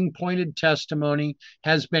living pointed testimony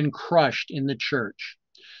has been crushed in the church.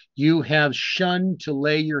 You have shunned to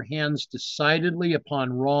lay your hands decidedly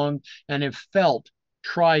upon wrong and have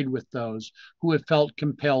tried with those who have felt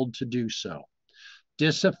compelled to do so.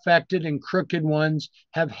 Disaffected and crooked ones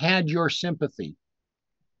have had your sympathy,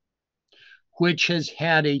 which has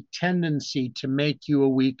had a tendency to make you a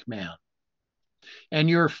weak man. And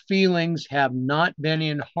your feelings have not been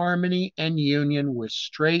in harmony and union with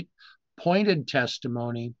straight, pointed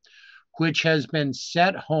testimony, which has been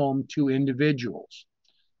set home to individuals.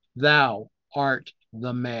 Thou art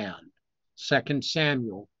the man. 2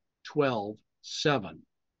 Samuel 12:7.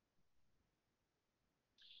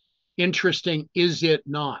 Interesting, is it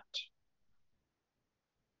not,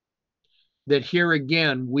 that here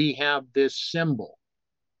again we have this symbol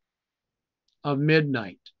of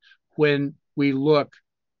midnight when we look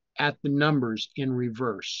at the numbers in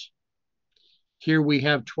reverse. Here we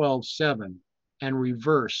have 12:7 and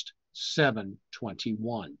reversed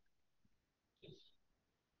 7:21.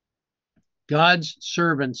 God's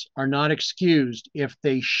servants are not excused if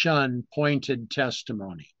they shun pointed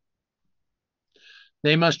testimony.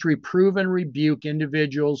 They must reprove and rebuke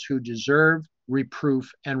individuals who deserve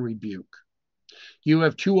reproof and rebuke. You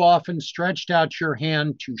have too often stretched out your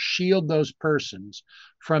hand to shield those persons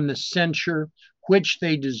from the censure which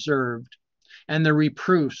they deserved and the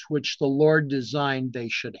reproofs which the Lord designed they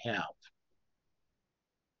should have.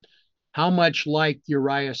 How much like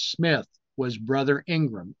Uriah Smith was Brother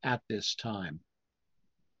Ingram at this time?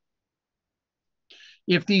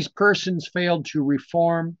 If these persons failed to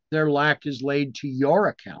reform, their lack is laid to your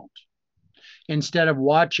account. Instead of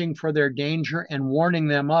watching for their danger and warning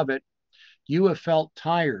them of it, you have felt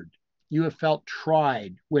tired You have felt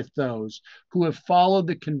tried with those who have followed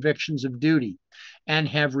the convictions of duty and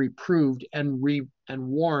have reproved and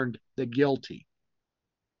warned the guilty.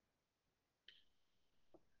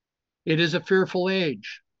 It is a fearful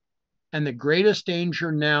age, and the greatest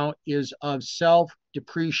danger now is of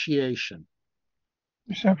self-depreciation.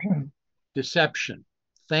 Deception.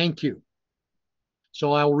 Thank you.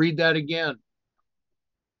 So I'll read that again.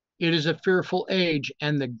 It is a fearful age,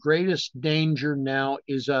 and the greatest danger now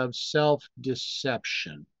is of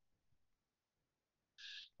self-deception.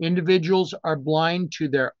 Individuals are blind to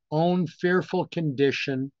their own fearful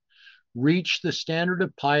condition, reach the standard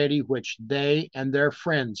of piety which they and their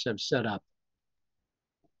friends have set up.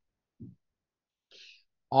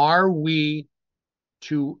 Are we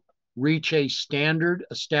to reach a standard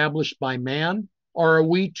established by man, or are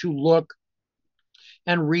we to look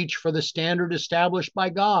and reach for the standard established by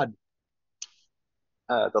God?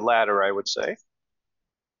 The latter, I would say.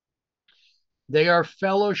 They are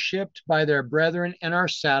fellowshipped by their brethren and are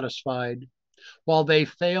satisfied, while they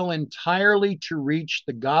fail entirely to reach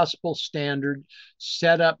the gospel standard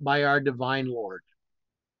set up by our divine Lord.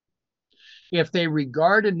 If they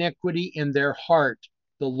regard iniquity in their heart,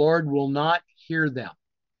 the Lord will not hear them.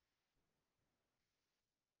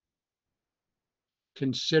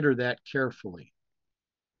 Consider that carefully.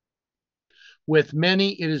 With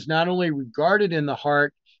many, it is not only regarded in the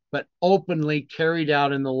heart, but openly carried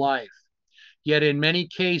out in the life. Yet in many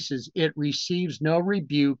cases, it receives no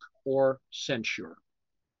rebuke or censure.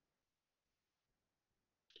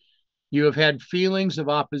 You have had feelings of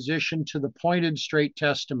opposition to the pointed, straight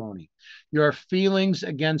testimony. Your feelings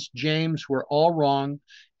against James were all wrong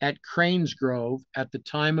at Cranes Grove at the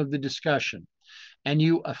time of the discussion, and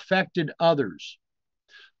you affected others.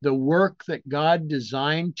 The work that God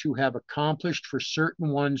designed to have accomplished for certain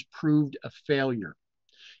ones proved a failure.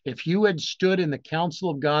 If you had stood in the counsel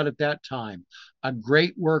of God at that time, a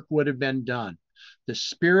great work would have been done. The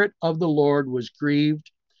Spirit of the Lord was grieved.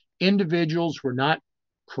 Individuals were not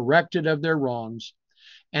corrected of their wrongs,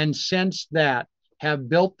 and since that have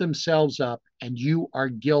built themselves up, and you are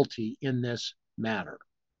guilty in this matter.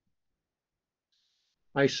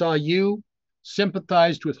 I saw you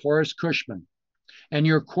sympathized with Horace Cushman, and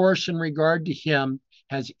your course in regard to him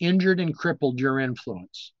has injured and crippled your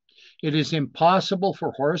influence. It is impossible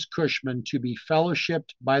for Horace Cushman to be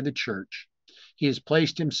fellowshipped by the church. He has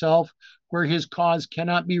placed himself where his cause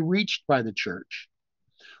cannot be reached by the church,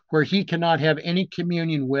 where he cannot have any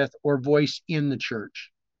communion with or voice in the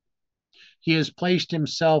church. He has placed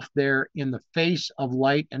himself there in the face of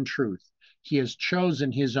light and truth. He has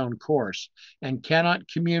chosen his own course and cannot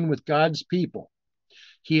commune with God's people.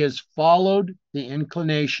 He has followed the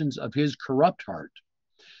inclinations of his corrupt heart,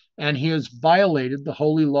 and he has violated the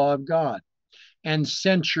holy law of God, and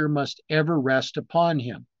censure must ever rest upon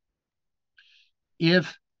him.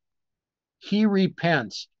 If he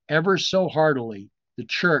repents ever so heartily, the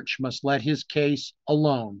church must let his case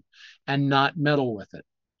alone and not meddle with it.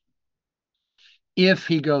 If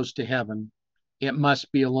he goes to heaven, it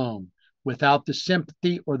must be alone, without the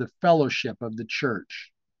sympathy or the fellowship of the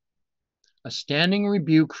church. A standing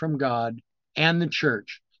rebuke from God and the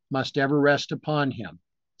church must ever rest upon him,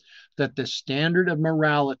 that the standard of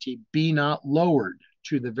morality be not lowered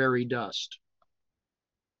to the very dust.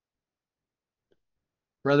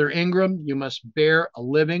 Brother Ingram, you must bear a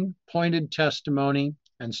living, pointed testimony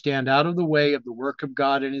and stand out of the way of the work of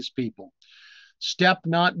God and his people. Step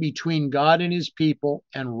not between God and his people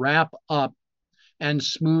and wrap up and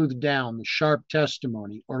smooth down the sharp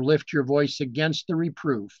testimony, or lift your voice against the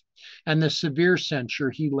reproof and the severe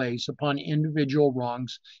censure he lays upon individual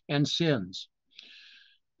wrongs and sins.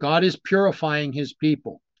 God is purifying his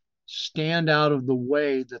people. Stand out of the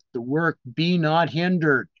way that the work be not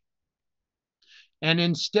hindered. And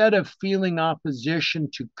instead of feeling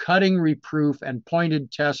opposition to cutting reproof and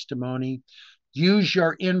pointed testimony, use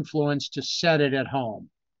your influence to set it at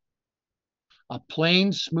home. A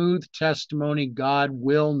plain, smooth testimony God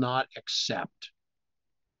will not accept.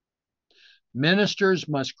 Ministers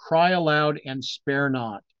must cry aloud and spare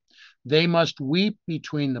not. They must weep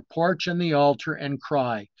between the porch and the altar and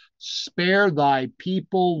cry, "Spare thy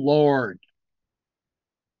people, Lord."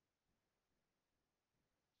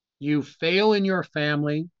 You fail in your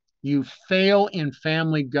family. You fail in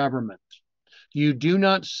family government. You do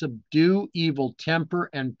not subdue evil temper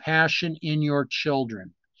and passion in your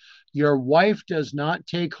children. Your wife does not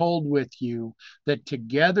take hold with you, that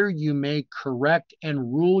together you may correct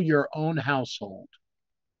and rule your own household.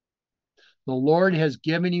 The Lord has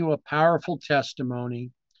given you a powerful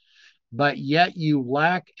testimony, but yet you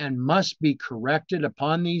lack and must be corrected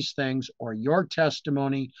upon these things, or your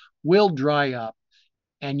testimony will dry up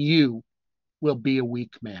and you will be a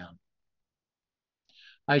weak man.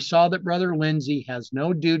 I saw that Brother Lindsay has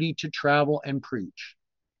no duty to travel and preach.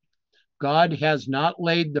 God has not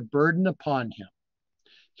laid the burden upon him.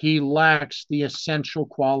 He lacks the essential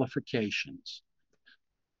qualifications.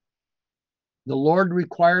 The Lord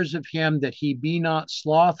requires of him that he be not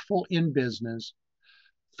slothful in business,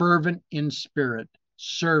 fervent in spirit,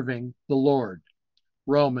 serving the Lord.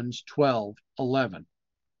 Romans 12:11.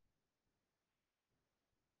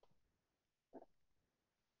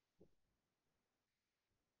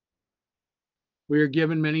 We are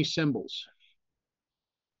given many symbols.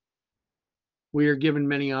 We are given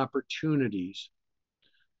many opportunities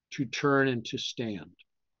to turn and to stand.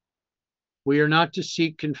 We are not to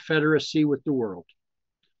seek confederacy with the world.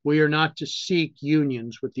 We are not to seek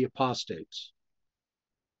unions with the apostates.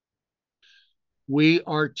 We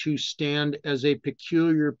are to stand as a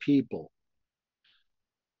peculiar people,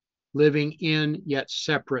 living in yet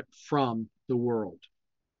separate from the world.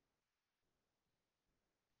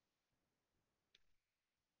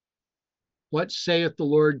 What saith the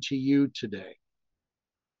Lord to you today?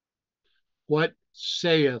 What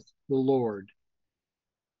saith the Lord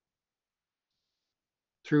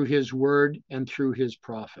through his word and through his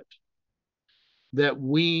prophet? That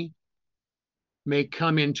we may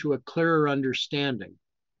come into a clearer understanding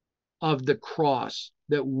of the cross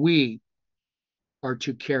that we are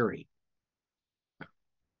to carry.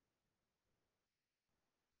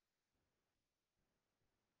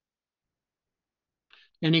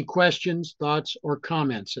 Any questions, thoughts, or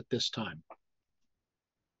comments at this time?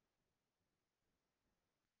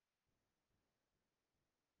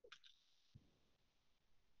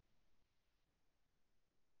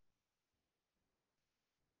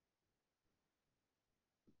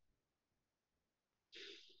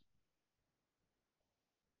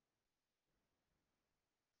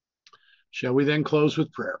 Shall we then close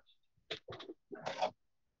with prayer?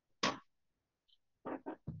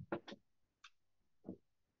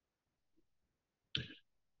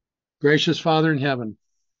 Gracious Father in heaven,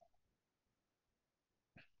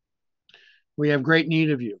 we have great need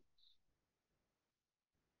of you.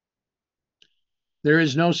 There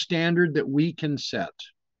is no standard that we can set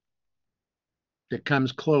that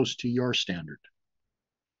comes close to your standard.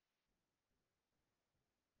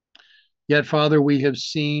 Yet, Father, we have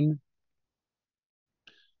seen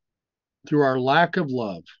through our lack of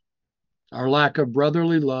love, our lack of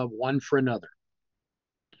brotherly love one for another,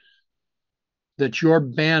 that your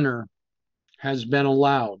banner has been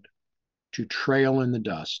allowed to trail in the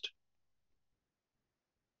dust.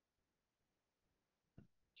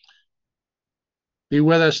 Be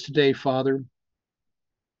with us today, Father.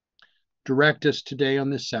 Direct us today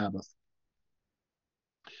on this Sabbath.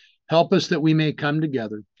 Help us that we may come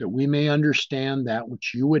together, that we may understand that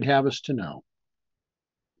which you would have us to know.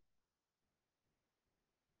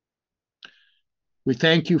 We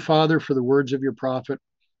thank you, Father, for the words of your prophet.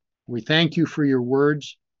 We thank you for your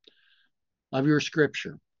words of your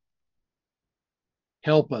scripture.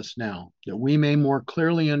 Help us now that we may more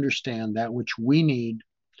clearly understand that which we need,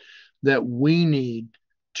 that we need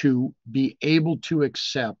to be able to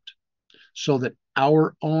accept, so that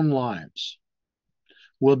our own lives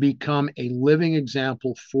will become a living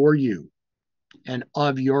example for you and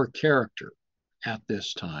of your character at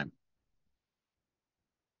this time.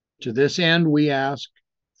 To this end, we ask,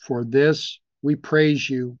 for this we praise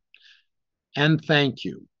you and thank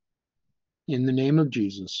you. In the name of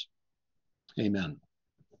Jesus, amen.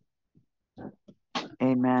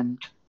 Amen.